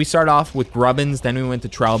 because we started off with Grubbins, then we went to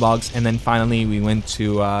Trowelbogs, and then finally we went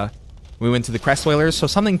to the Crest Whalers. So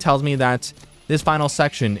something tells me that this final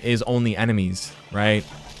section is only enemies, right?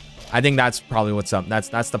 I think that's probably what's up.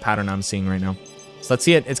 That's the pattern I'm seeing right now. Let's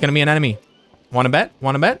see it. It's going to be an enemy. Want to bet?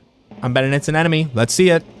 Want to bet? I'm betting it's an enemy. Let's see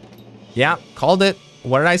it. Yeah, called it.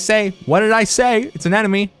 What did I say? What did I say? It's an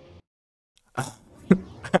enemy.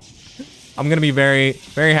 I'm going to be very,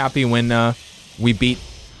 very happy when we beat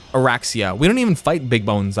Araxia. We don't even fight Big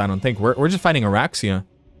Bones, I don't think. We're just fighting Araxia.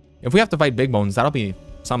 If we have to fight Big Bones, that'll be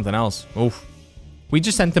something else. Oof. We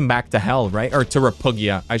just sent him back to hell, right? Or to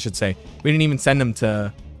Repugia, I should say. We didn't even send him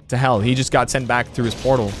to hell. He just got sent back through his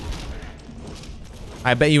portal.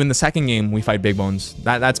 I bet you in the second game we fight Big Bones.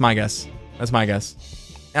 That's my guess. That's my guess.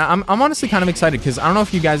 I'm honestly kind of excited because I don't know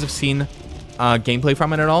if you guys have seen gameplay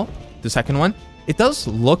from it at all. The second one. It does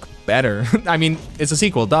look better. I mean, it's a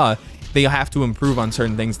sequel, duh. They have to improve on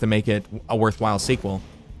certain things to make it a worthwhile sequel.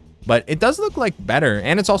 But it does look like better.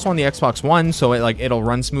 And it's also on the Xbox One, so it'll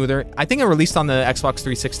run smoother. I think it released on the Xbox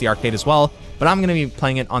 360 arcade as well, but I'm going to be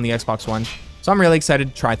playing it on the Xbox One. So I'm really excited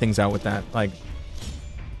to try things out with that. Like,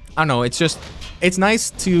 I don't know, it's nice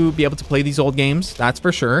to be able to play these old games, that's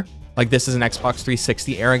for sure. Like, this is an Xbox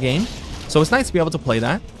 360 era game, so it's nice to be able to play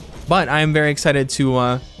that. But I am very excited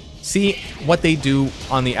to see what they do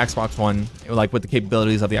on the Xbox One, like with the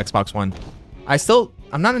capabilities of the Xbox One.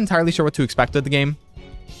 I'm not entirely sure what to expect of the game.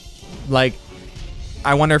 Like,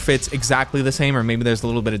 I wonder if it's exactly the same, or maybe there's a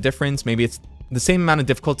little bit of difference. Maybe it's the same amount of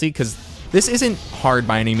difficulty, because this isn't hard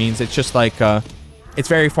by any means. It's just like, it's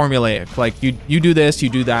very formulaic. Like, you do this, you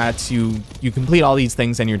do that, you complete all these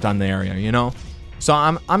things, and you're done the area, you know? So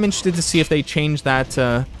I'm interested to see if they change that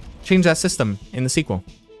system in the sequel.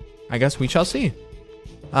 I guess we shall see.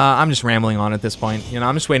 I'm just rambling on at this point. You know,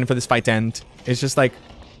 I'm just waiting for this fight to end. It's just like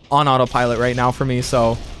on autopilot right now for me.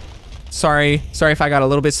 So sorry if I got a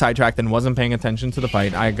little bit sidetracked and wasn't paying attention to the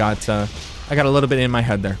fight. I got a little bit in my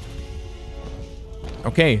head there.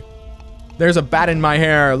 Okay, there's a bat in my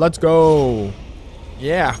hair. Let's go.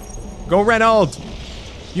 Yeah, go Reynolds.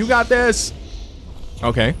 You got this.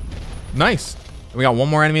 Okay, nice. We got one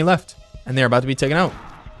more enemy left, and they're about to be taken out.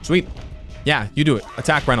 Sweet. Yeah, you do it.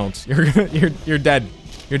 Attack Reynolds. You're dead.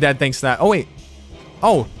 You're dead thanks to that. Oh, wait.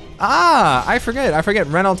 Oh, I forget.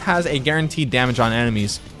 Reynolds has a guaranteed damage on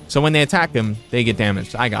enemies. So when they attack him, they get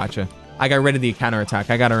damaged. I gotcha. I got rid of the counter attack.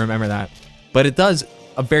 I gotta remember that. But it does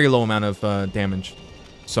a very low amount of damage.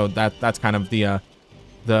 So that's kind of the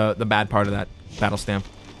bad part of that battle stamp.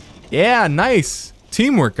 Yeah, nice.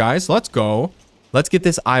 Teamwork, guys. Let's go. Let's get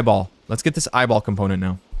this eyeball. Let's get this eyeball component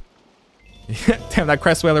now. Damn, that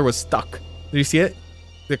crest whaler was stuck. Did you see it?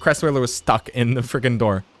 The crest whaler was stuck in the freaking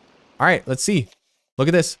door. All right, let's see. Look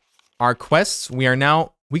at this. Our quests, we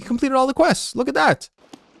completed all the quests. Look at that.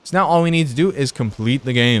 So now all we need to do is complete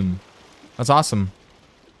the game. That's awesome.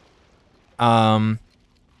 We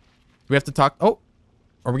have to talk. Oh,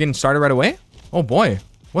 are we getting started right away? Oh boy,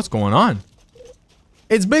 what's going on?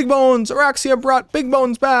 It's Big Bones. Araxia brought Big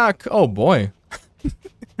Bones back. Oh boy.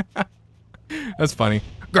 That's funny.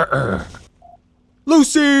 Grr.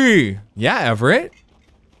 Lucy! Yeah, Everett?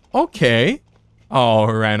 Okay.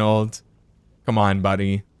 Oh, Reynolds. Come on,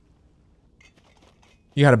 buddy.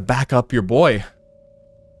 You gotta back up your boy.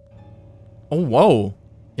 Oh, whoa.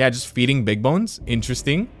 Yeah, just feeding Big Bones?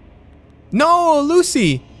 Interesting. No,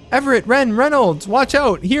 Lucy! Everett, Reynolds, watch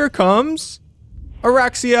out. Here comes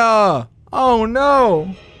Araxia. Oh,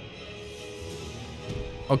 no.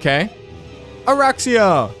 Okay.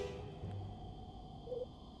 Araxia!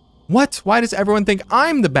 What? Why does everyone think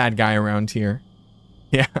I'm the bad guy around here?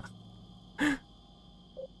 Yeah.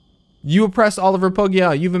 You oppressed all of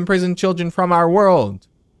Repugia. You've imprisoned children from our world.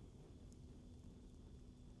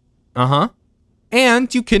 Uh-huh.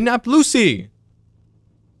 And you kidnapped Lucy.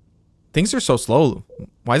 Things are so slow.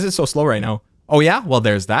 Why is it so slow right now? Oh yeah? Well,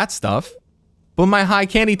 there's that stuff. But my high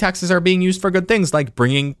candy taxes are being used for good things, like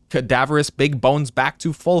bringing cadaverous Big Bones back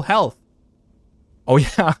to full health. Oh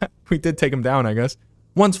yeah, we did take him down, I guess.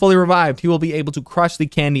 Once fully revived, he will be able to crush the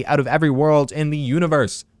candy out of every world in the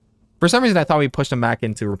universe. For some reason, I thought we pushed him back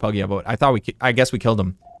into Repugia, but I guess we killed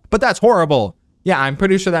him. But that's horrible. Yeah, I'm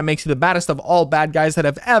pretty sure that makes you the baddest of all bad guys that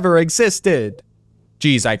have ever existed.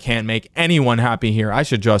 Geez, I can't make anyone happy here. I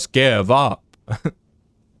should just give up.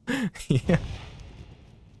 Yeah.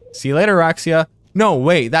 See you later, Araxia. No,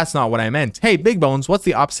 wait, that's not what I meant. Hey, Big Bones, what's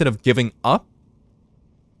the opposite of giving up?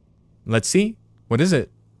 Let's see. What is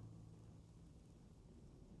it?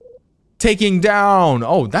 Taking down.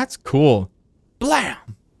 Oh, that's cool. Blam.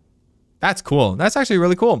 That's cool. That's actually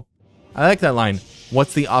really cool. I like that line.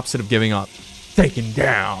 What's the opposite of giving up? Taken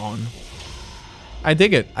down. I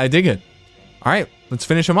dig it. I dig it. All right, let's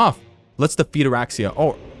finish him off. Let's defeat Araxia.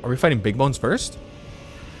 Oh, are we fighting Big Bones first?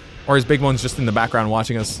 Or is Big Bones just in the background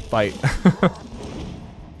watching us fight?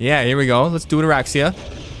 Yeah, here we go. Let's do it, Araxia.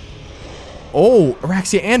 Oh,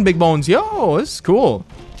 Araxia and Big Bones. Yo, this is cool.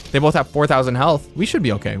 They both have 4,000 health. We should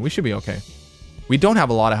be okay. We should be okay. We don't have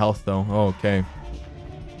a lot of health, though. Oh, okay.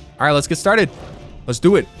 All right, let's get started. Let's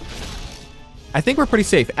do it. I think we're pretty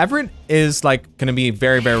safe. Everett is, like, going to be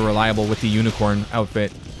very, very reliable with the unicorn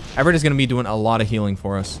outfit. Everett is going to be doing a lot of healing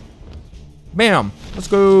for us. Bam. Let's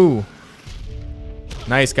go.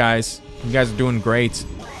 Nice, guys. You guys are doing great.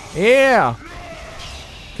 Yeah.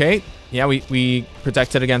 Okay. Yeah, we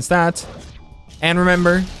protected against that. And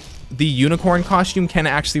remember, the unicorn costume can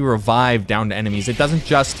actually revive downed enemies. It doesn't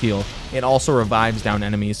just heal. It also revives down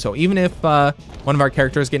enemies. So even if one of our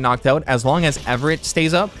characters get knocked out, as long as Everett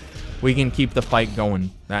stays up, we can keep the fight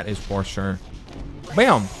going. That is for sure.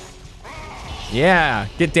 Bam. Yeah,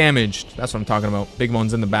 get damaged. That's what I'm talking about. Big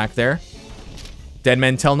Bone's in the back there. Dead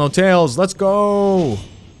men tell no tales. Let's go.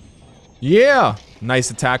 Yeah. Nice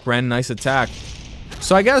attack, Ren. Nice attack.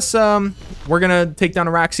 So I guess we're going to take down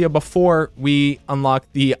Araxia before we unlock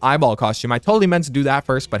the eyeball costume. I totally meant to do that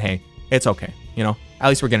first, but hey, it's okay. You know, at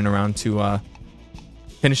least we're getting around to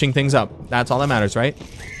finishing things up. That's all that matters, right?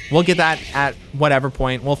 We'll get that at whatever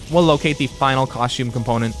point. We'll locate the final costume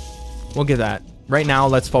component. We'll get that. Right now,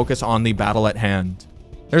 let's focus on the battle at hand.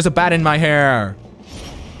 There's a bat in my hair.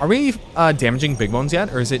 Are we damaging Big Bones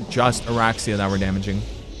yet? Or is it just Araxia that we're damaging?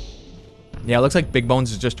 Yeah, it looks like Big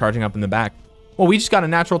Bones is just charging up in the back. Well, we just got a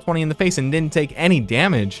natural 20 in the face and didn't take any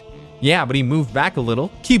damage. Yeah, but he moved back a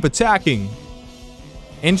little. Keep attacking.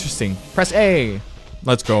 Interesting. Press A.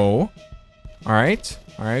 Let's go. All right.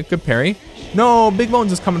 All right, good parry. No, Big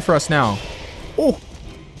Bones is coming for us now. Oh.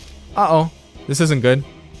 Uh-oh. This isn't good.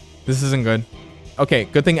 This isn't good. Okay,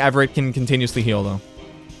 good thing Everett can continuously heal, though.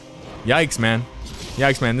 Yikes, man.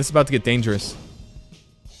 Yikes, man. This is about to get dangerous.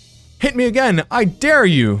 Hit me again. I dare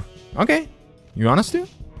you. Okay. You want us to?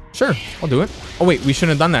 Sure, I'll do it. Oh, wait, we shouldn't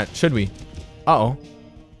have done that, should we? Uh-oh.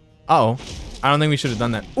 Uh-oh. I don't think we should have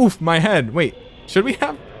done that. Oof, my head. Wait, should we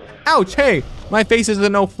have? Ouch, hey. My face is in a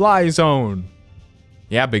no-fly zone.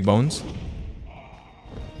 Yeah, Big Bones.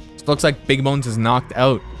 It looks like Big Bones is knocked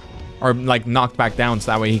out. Or, like, knocked back down,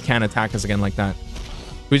 so that way he can't attack us again like that.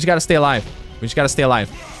 We just gotta stay alive. We just gotta stay alive.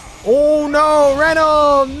 Oh, no,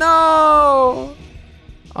 Reynolds, no!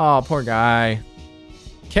 Oh, poor guy.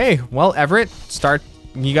 Okay, well, Everett,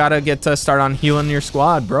 you gotta get to start on healing your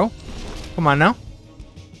squad, bro. Come on now.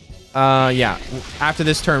 Yeah, after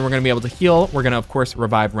this turn, we're gonna be able to heal. We're gonna, of course,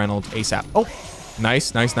 revive Reynolds ASAP. Oh,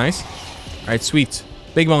 nice, nice, nice. All right, sweet.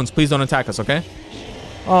 Big Bones, please don't attack us, okay?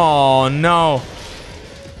 Oh, no.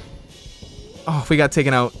 Oh, we got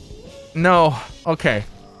taken out. No. Okay.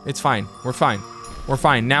 It's fine. We're fine. We're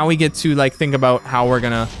fine. Now we get to, like, think about how we're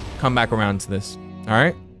gonna come back around to this. All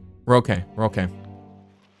right? We're okay. We're okay.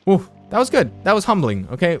 Ooh, that was good. That was humbling,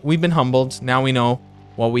 okay? We've been humbled. Now we know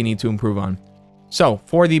what we need to improve on. So,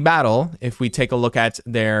 for the battle, if we take a look at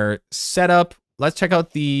their setup, let's check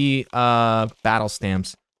out the battle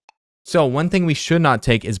stamps. So, one thing we should not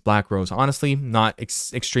take is Black Rose. Honestly, not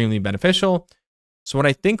extremely beneficial. So what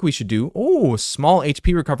I think we should do, oh, small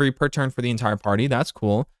HP recovery per turn for the entire party. That's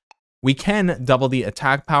cool. We can double the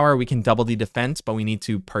attack power. We can double the defense, but we need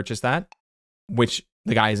to purchase that, which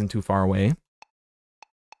the guy isn't too far away.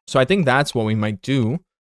 So I think that's what we might do.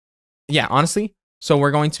 Yeah, honestly. So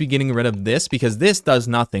we're going to be getting rid of this because this does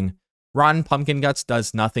nothing. Rotten Pumpkin Guts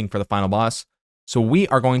does nothing for the final boss. So we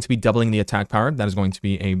are going to be doubling the attack power. That is going to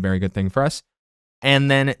be a very good thing for us.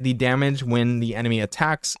 And then the damage when the enemy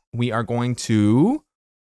attacks, we are going to,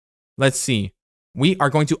 let's see. We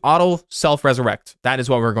are going to auto self-resurrect. That is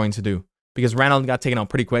what we're going to do. Because Reynolds got taken out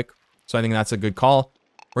pretty quick. So I think that's a good call.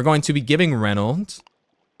 We're going to be giving Reynolds,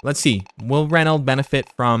 let's see. Will Reynolds benefit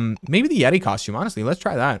from maybe the Yeti costume? Honestly, let's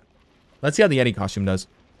try that. Let's see how the Yeti costume does.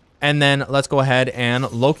 And then let's go ahead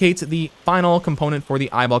and locate the final component for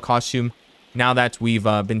the eyeball costume. Now that we've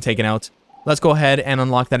been taken out. Let's go ahead and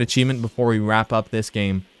unlock that achievement before we wrap up this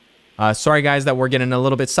game. Sorry, guys, that we're getting a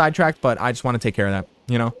little bit sidetracked, but I just want to take care of that,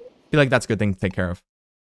 you know? I feel like that's a good thing to take care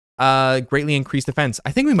of. Greatly increased defense.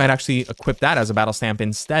 I think we might actually equip that as a battle stamp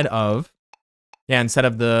instead of... Yeah, instead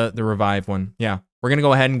of the revive one. Yeah, we're going to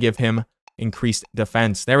go ahead and give him increased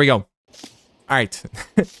defense. There we go. All right.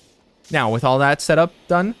 Now, with all that setup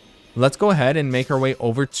done, let's go ahead and make our way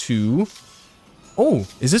over to... Oh,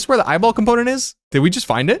 is this where the eyeball component is? Did we just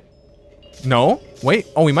find it? No, wait.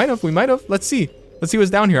 Oh, we might have. We might have. Let's see. Let's see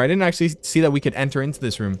what's down here. I didn't actually see that we could enter into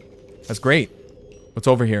this room. That's great. What's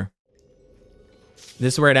over here?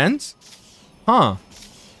 This is where it ends? Huh.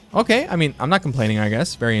 Okay. I mean, I'm not complaining, I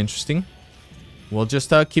guess. Very interesting. We'll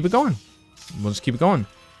just keep it going. We'll just keep it going.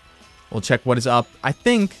 We'll check what is up. I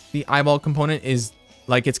think the eyeball component is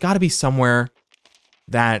like, it's got to be somewhere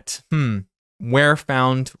that, where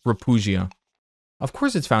found Rapugia. Of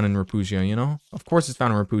course it's found in Rapugia, you know? Of course it's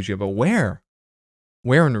found in Rapugia, but where?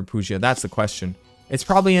 Where in Rapugia? That's the question. It's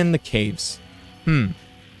probably in the caves. I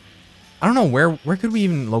don't know, where could we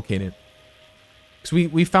even locate it?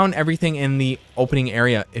 Because we found everything in the opening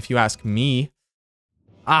area, if you ask me.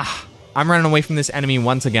 I'm running away from this enemy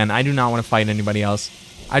once again. I do not want to fight anybody else.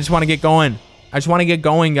 I just want to get going. I just want to get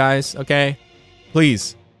going, guys, okay?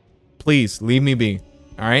 Please. Please, leave me be.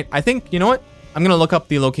 All right? I think, you know what? I'm going to look up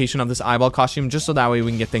the location of this eyeball costume just so that way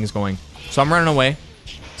we can get things going. So I'm running away.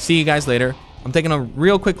 See you guys later. I'm taking a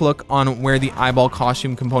real quick look on where the eyeball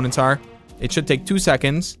costume components are. It should take 2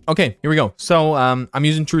 seconds. Okay, here we go. So I'm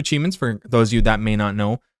using True Achievements for those of you that may not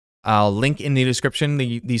know. I'll link in the description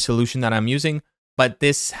the solution that I'm using. But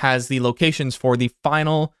this has the locations for the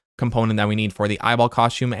final component that we need for the eyeball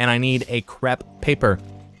costume. And I need a crepe paper.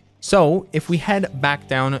 So if we head back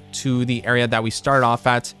down to the area that we started off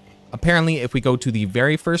at, apparently if we go to the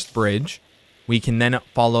very first bridge, we can then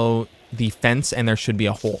follow the fence and there should be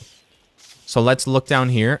a hole. So let's look down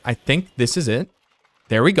here. I think this is it.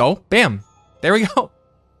 There we go. Bam. There we go.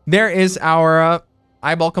 There is our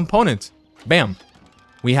eyeball component. Bam.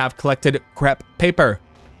 We have collected crepe paper.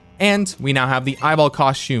 And we now have the eyeball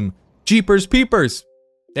costume. Jeepers peepers.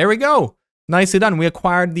 There we go. Nicely done. We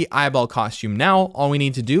acquired the eyeball costume. Now, all we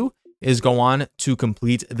need to do is go on to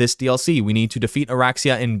complete this DLC. We need to defeat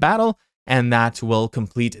Araxia in battle, and that will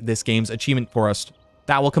complete this game's achievement for us.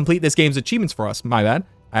 That will complete this game's achievements for us. My bad.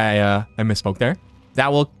 I misspoke there.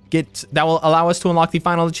 That will allow us to unlock the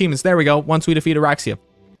final achievements. There we go. Once we defeat Araxia.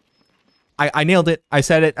 I nailed it. I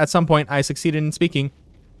said it at some point. I succeeded in speaking.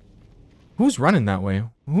 Who's running that way?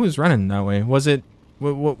 Who is running that way? Was it...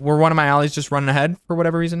 Were one of my allies just running ahead for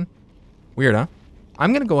whatever reason? Weird, huh?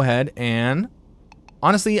 I'm going to go ahead and...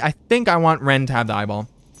 Honestly, I think I want Ren to have the eyeball.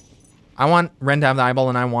 I want Ren to have the eyeball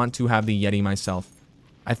and I want to have the Yeti myself.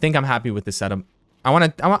 I think I'm happy with this setup. I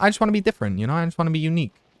just want to be different, you know? I just want to be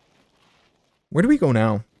unique. Where do we go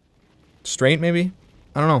now? Straight, maybe?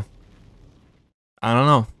 I don't know. I don't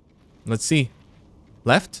know. Let's see.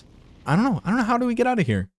 Left? I don't know. I don't know. How do we get out of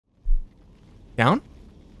here? Down?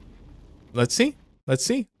 Let's see. Let's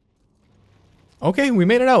see. Okay, we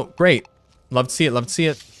made it out. Great. Love to see it. Love to see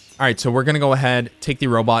it. All right, so we're going to go ahead, take the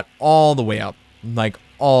robot all the way up. Like,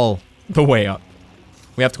 all the way up.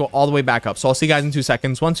 We have to go all the way back up. So I'll see you guys in 2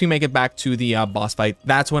 seconds. Once we make it back to the boss fight,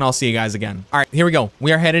 that's when I'll see you guys again. All right, here we go.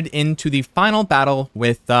 We are headed into the final battle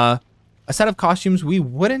with a set of costumes we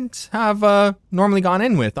wouldn't have normally gone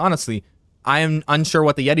in with, honestly. I am unsure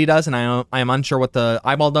what the Yeti does, and I am unsure what the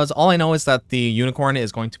eyeball does. All I know is that the unicorn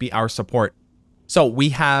is going to be our support. So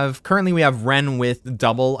currently we have Ren with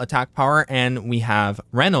double attack power, and we have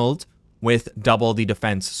Reynold with double the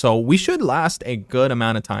defense. So we should last a good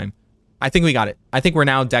amount of time. I think we got it. I think we're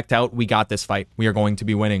now decked out. We got this fight. We are going to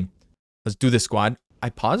be winning. Let's do this, squad. I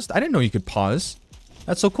paused? I didn't know you could pause.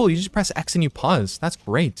 That's so cool. You just press X and you pause. That's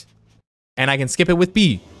great. And I can skip it with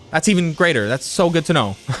B. That's even greater. That's so good to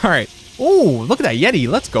know. All right. Oh, look at that Yeti.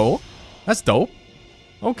 Let's go. That's dope.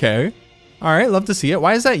 Okay. All right. Love to see it.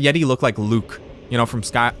 Why does that Yeti look like Luke? You know, from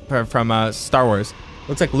Star Wars.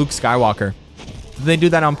 Looks like Luke Skywalker. Did they do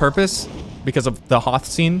that on purpose? Because of the Hoth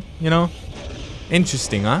scene, you know?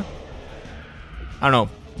 Interesting, huh? I don't know.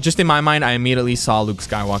 Just in my mind, I immediately saw Luke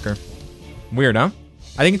Skywalker. Weird, huh?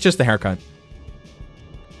 I think it's just the haircut.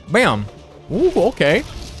 Bam. Ooh, okay.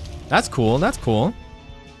 That's cool. That's cool. All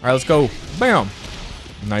right, let's go. Bam.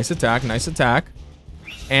 Nice attack. Nice attack.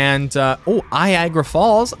 And, oh, Niagara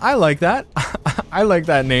Falls. I like that. I like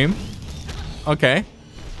that name. Okay.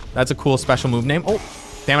 That's a cool special move name. Oh,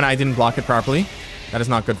 damn it. I didn't block it properly. That is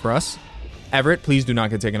not good for us. Everett, please do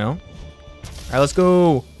not get taken out. All right, let's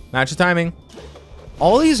go. Match the timing.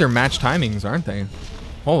 All these are match timings, aren't they?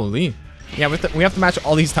 Holy. Yeah, we have to match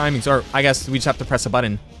all these timings. Or I guess we just have to press a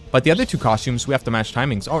button. But the other two costumes, we have to match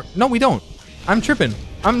timings. Oh, no, we don't. I'm tripping.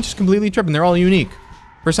 I'm just completely tripping. They're all unique.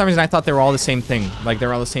 For some reason, I thought they were all the same thing. Like,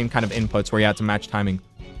 they're all the same kind of inputs where you had to match timing.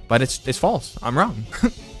 But it's false. I'm wrong.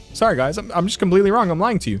 Sorry, guys. I'm just completely wrong. I'm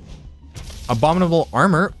lying to you. Abominable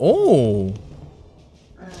armor. Oh.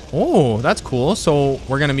 Oh, that's cool. So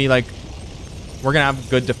we're going to be like... We're going to have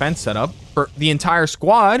good defense set up for the entire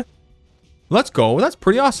squad. Let's go. That's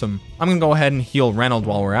pretty awesome. I'm going to go ahead and heal Reynold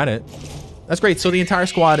while we're at it. That's great. So the entire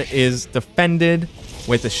squad is defended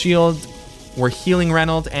with a shield. We're healing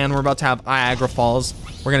Reynold, and we're about to have Niagara Falls.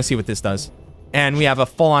 We're going to see what this does. And we have a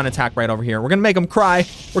full-on attack right over here. We're going to make them cry.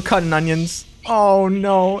 We're cutting onions. Oh,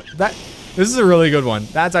 no. This is a really good one.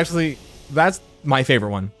 That's my favorite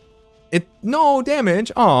one. No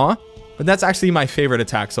damage. Aw. But that's actually my favorite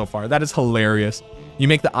attack so far. That is hilarious. You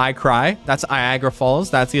make the eye cry. That's Niagara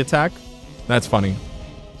Falls. That's the attack. That's funny.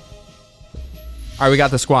 All right, we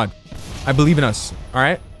got the squad. I believe in us. All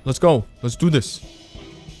right, let's go. Let's do this.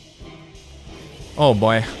 Oh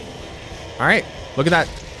boy. All right, look at that.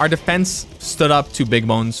 Our defense stood up to Big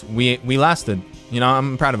Bones. We lasted. You know,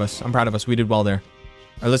 I'm proud of us. I'm proud of us. We did well there.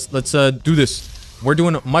 All right, let's do this. We're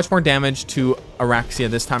doing much more damage to Araxia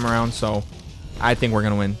this time around, so I think we're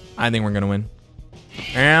gonna win. I think we're gonna win.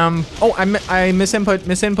 Oh, I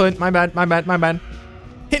misinput. My bad.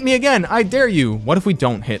 Hit me again. I dare you. What if we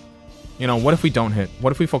don't hit? You know, what if we don't hit?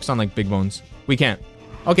 What if we focus on like Big Bones? We can't.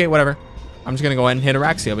 Okay, whatever. I'm just gonna go ahead and hit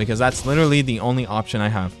Araxia because that's literally the only option I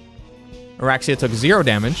have. Araxia took 0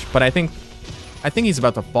 damage, but I think he's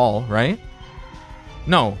about to fall, right?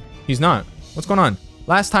 No, he's not. What's going on?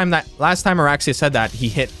 Last time Araxia said that, he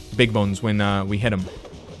hit Big Bones when we hit him.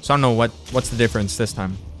 So I don't know what's the difference this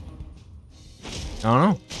time. I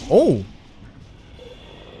don't know. Oh.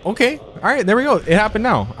 Okay. All right, there we go. It happened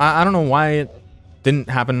now. I don't know why it didn't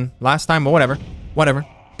happen last time, but whatever. Whatever.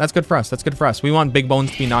 That's good for us. That's good for us. We want Big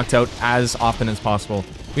Bones to be knocked out as often as possible.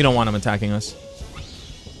 We don't want him attacking us.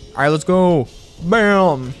 All right, let's go.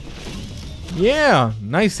 Bam. Yeah,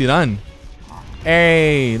 nicely done.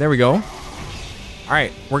 Hey, there we go. All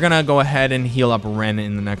right, we're gonna go ahead and heal up Ren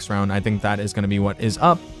in the next round. I think that is gonna be what is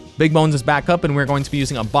up. Big Bones is back up, and we're going to be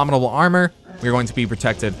using abominable armor. We're going to be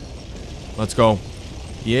protected. Let's go.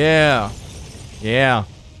 Yeah. Yeah.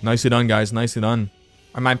 Nicely done, guys. Nicely done.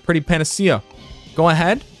 All right, my pretty panacea. Go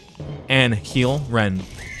ahead and heal Ren.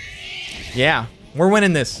 Yeah, we're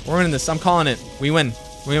winning this. We're winning this. I'm calling it. We win.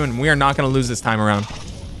 We win. We are not going to lose this time around.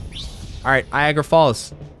 All right, Niagara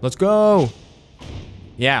Falls. Let's go.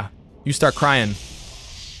 Yeah, you start crying.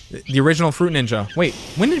 The original Fruit Ninja. Wait,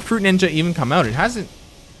 when did Fruit Ninja even come out? It hasn't.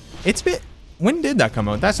 It's been. When did that come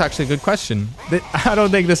out? That's actually a good question. I don't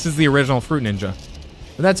think this is the original Fruit Ninja.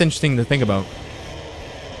 But that's interesting to think about.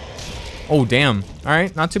 Oh, damn. All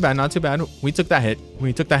right, not too bad, not too bad. We took that hit.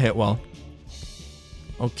 We took that hit well.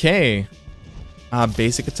 Okay.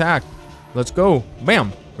 Basic attack. Let's go.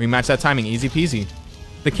 Bam. Rematch that timing. Easy peasy.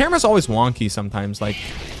 The camera's always wonky sometimes. Like,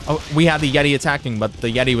 oh, we had the Yeti attacking, but the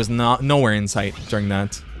Yeti was nowhere in sight during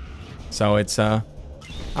that. So it's, I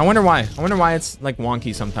wonder why. I wonder why it's, like,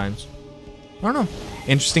 wonky sometimes. I don't know.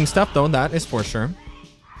 Interesting stuff, though. That is for sure.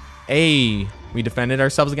 Hey, we defended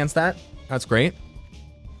ourselves against that. That's great.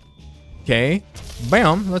 Okay.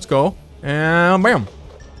 Bam. Let's go. And bam.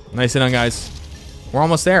 Nice done, guys. We're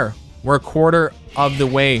almost there. We're a quarter of the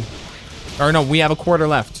way. Or no, we have a quarter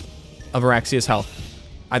left of Araxia's health.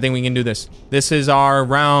 I think we can do this. This is our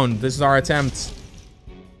round. This is our attempt.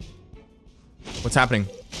 What's happening?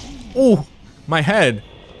 Oh, my head.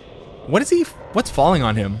 What is he? What's falling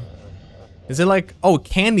on him? Is it like, oh,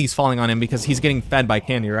 candy's falling on him because he's getting fed by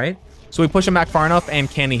candy, right? So we push him back far enough and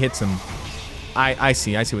candy hits him. I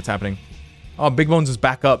see what's happening. Oh, Big Bones is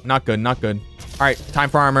back up. Not good, not good. All right, time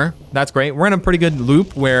for armor. That's great. We're in a pretty good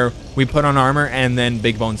loop where we put on armor and then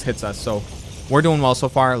Big Bones hits us. So we're doing well so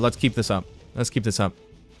far. Let's keep this up. Let's keep this up.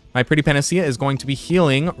 My pretty panacea is going to be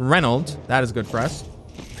healing Reynold. That is good for us.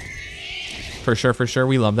 For sure, for sure.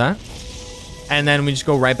 We love that. And then we just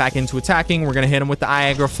go right back into attacking. We're going to hit him with the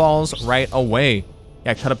Niagara Falls right away.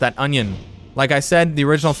 Yeah, cut up that onion. Like I said, the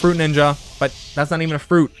original Fruit Ninja, but that's not even a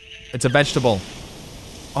fruit. It's a vegetable.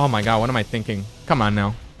 Oh my god, what am I thinking? Come on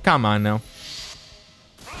now. Come on now.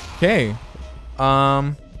 Okay.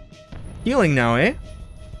 Healing now, eh?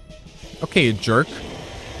 Okay, you jerk.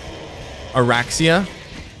 Araxia.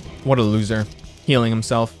 What a loser. Healing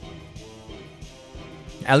himself.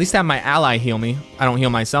 At least have my ally heal me. I don't heal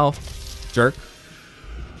myself. Jerk.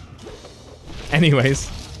 Anyways.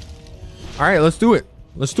 Alright, let's do it.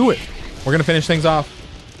 Let's do it. We're gonna finish things off.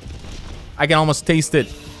 I can almost taste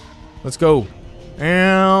it. Let's go.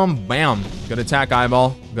 And bam. Good attack,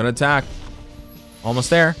 eyeball. Good attack.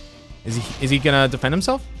 Almost there. Is he gonna defend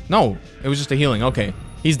himself? No, it was just a healing. Okay.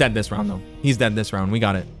 He's dead this round though. He's dead this round. We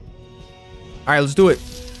got it. Alright, let's do it.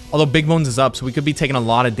 Although Big Bones is up, so we could be taking a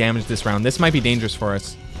lot of damage this round. This might be dangerous for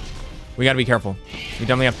us. We gotta be careful. We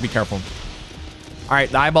definitely have to be careful.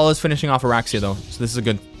 Alright, the eyeball is finishing off Araxia though. So this is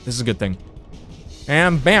a good thing.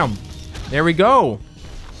 And bam. There we go.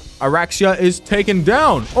 Araxia is taken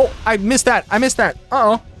down. Oh, I missed that. I missed that.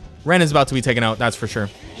 Uh-oh. Ren is about to be taken out, that's for sure.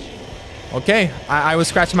 Okay, I was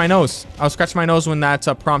scratching my nose. I was scratching my nose when that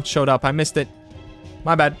prompt showed up. I missed it.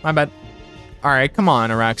 My bad, my bad. All right, come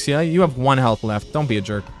on, Araxia. You have 1 health left. Don't be a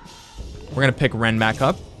jerk. We're going to pick Ren back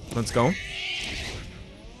up. Let's go.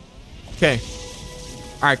 Okay.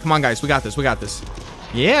 All right, come on, guys. We got this. We got this.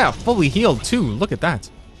 Yeah, fully healed, too. Look at that.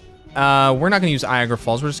 We're not going to use Niagara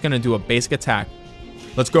Falls. We're just going to do a basic attack.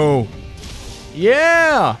 Let's go.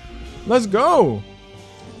 Yeah. Let's go.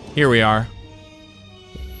 Here we are.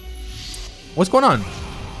 What's going on?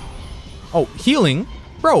 Oh, healing?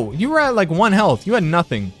 Bro, you were at like 1 health. You had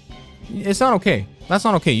nothing. It's not okay. That's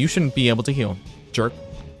not okay. You shouldn't be able to heal. Jerk.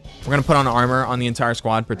 We're going to put on armor on the entire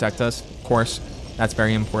squad. Protect us. Of course. That's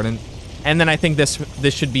very important. And then I think this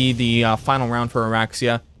should be the final round for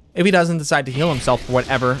Araxia. If he doesn't decide to heal himself for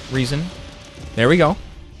whatever reason. There we go.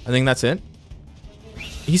 I think that's it.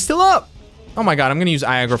 He's still up. Oh my god, I'm going to use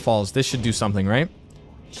Niagara Falls. This should do something, right?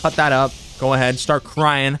 Cut that up. Go ahead. Start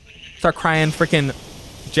crying. Start crying freaking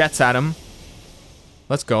jets at him.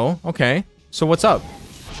 Let's go. Okay. So what's up?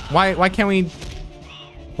 Why can't we...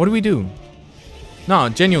 What do we do? No,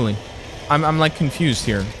 genuinely. I'm like confused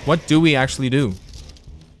here. What do we actually do?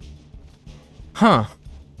 Huh.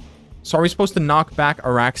 So are we supposed to knock back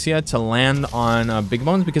Araxia to land on Big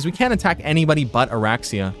Bones? Because we can't attack anybody but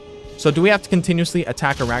Araxia. So do we have to continuously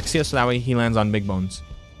attack Araxia so that way he lands on Big Bones?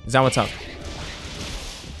 Is that what's up?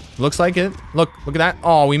 Looks like it. Look at that.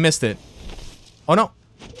 Oh, we missed it. Oh, no.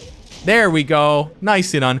 There we go.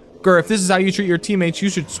 Nicely done. Gur, if this is how you treat your teammates, you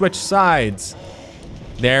should switch sides.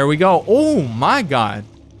 There we go. Oh, my God.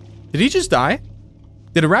 Did he just die?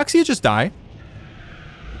 Did Araxia just die?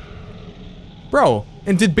 Bro,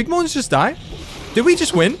 and did Big Bones just die? Did we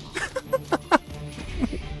just win?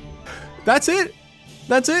 That's it.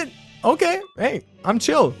 That's it. Okay. Hey, I'm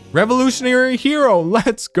chill. Revolutionary hero.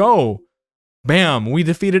 Let's go. Bam. We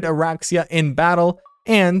defeated Araxia in battle.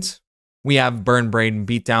 And we have Burn Brain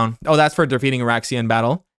beatdown. Oh, that's for defeating Araxia in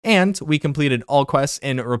battle. And we completed all quests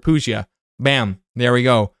in Rapugia. Bam. There we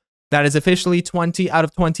go. That is officially 20 out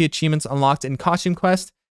of 20 achievements unlocked in Costume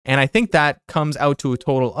Quest. And I think that comes out to a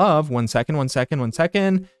total of, one second.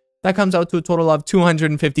 That comes out to a total of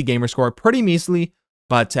 250 gamer score. Pretty measly.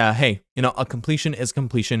 But hey, you know, a completion is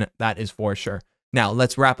completion. That is for sure. Now,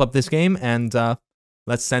 let's wrap up this game and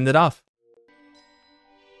let's send it off.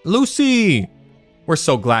 Lucy! We're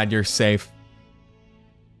so glad you're safe.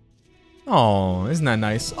 Oh, isn't that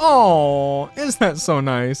nice? Oh, isn't that so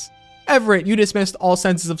nice? Everett, you dismissed all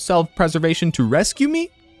senses of self-preservation to rescue me?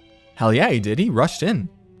 Hell yeah, he did. He rushed in.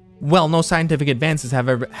 Well, no scientific advances have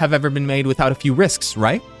ever been made without a few risks,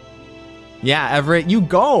 right? Yeah, Everett, you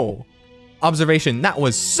go. Observation, that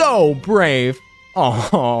was so brave.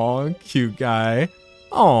 Oh, cute guy.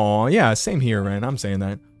 Oh, yeah, same here, Ren. I'm saying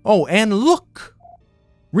that. Oh, and look.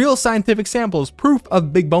 Real scientific samples, proof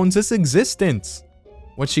of Big Bones' existence.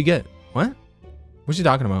 What'd she get? What? What's she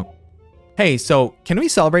talking about? Hey, so can we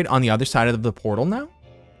celebrate on the other side of the portal now?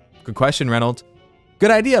 Good question, Reynolds.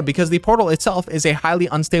 Good idea, because the portal itself is a highly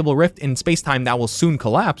unstable rift in space-time that will soon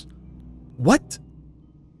collapse. What?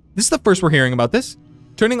 This is the first we're hearing about this.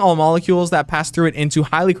 Turning all molecules that pass through it into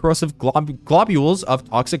highly corrosive globules of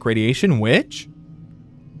toxic radiation, which?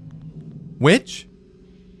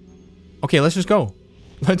 Okay, let's just go.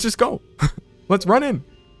 Let's just go. Let's run in.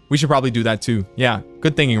 We should probably do that too. Yeah,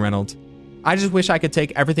 good thinking, Reynolds. I just wish I could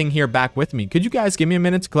take everything here back with me. Could you guys give me a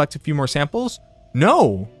minute to collect a few more samples?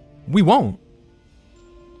 No, we won't.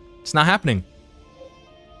 It's not happening.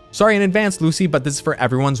 Sorry in advance, Lucy, but this is for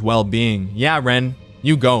everyone's well-being. Yeah, Ren,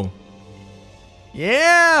 you go.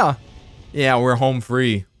 Yeah! Yeah, we're home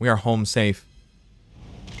free. We are home safe.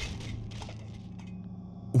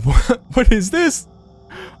 What is this?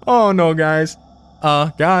 Oh no, guys.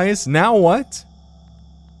 Guys, now what?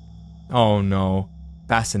 Oh no.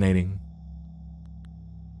 Fascinating.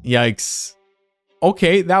 Yikes.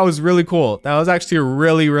 Okay, that was really cool. That was actually a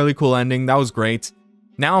really, really cool ending. That was great.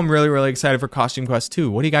 Now I'm really, really excited for Costume Quest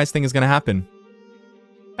 2. What do you guys think is going to happen?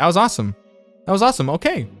 That was awesome. That was awesome.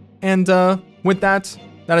 Okay. And with that,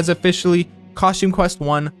 that is officially Costume Quest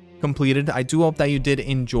 1 completed. I do hope that you did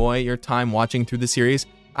enjoy your time watching through the series.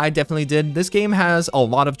 I definitely did. This game has a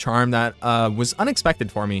lot of charm that was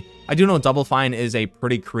unexpected for me. I do know Double Fine is a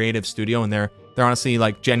pretty creative studio, and they're honestly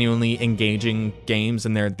like genuinely engaging games,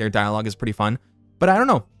 and their dialogue is pretty fun. But I don't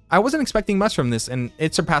know. I wasn't expecting much from this, and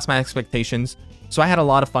it surpassed my expectations. So I had a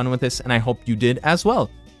lot of fun with this, and I hope you did as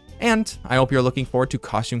well. And I hope you're looking forward to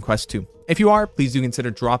Costume Quest 2. If you are, please do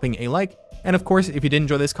consider dropping a like. And of course, if you did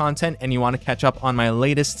enjoy this content and you want to catch up on my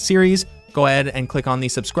latest series, go ahead and click on the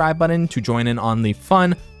subscribe button to join in on the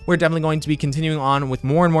fun. We're definitely going to be continuing on with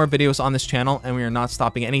more and more videos on this channel, and we are not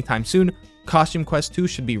stopping anytime soon. Costume Quest 2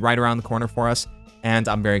 should be right around the corner for us, and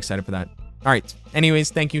I'm very excited for that. All right.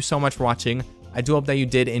 Anyways, thank you so much for watching. I do hope that you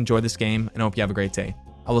did enjoy this game, and I hope you have a great day.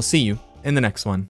 I will see you in the next one.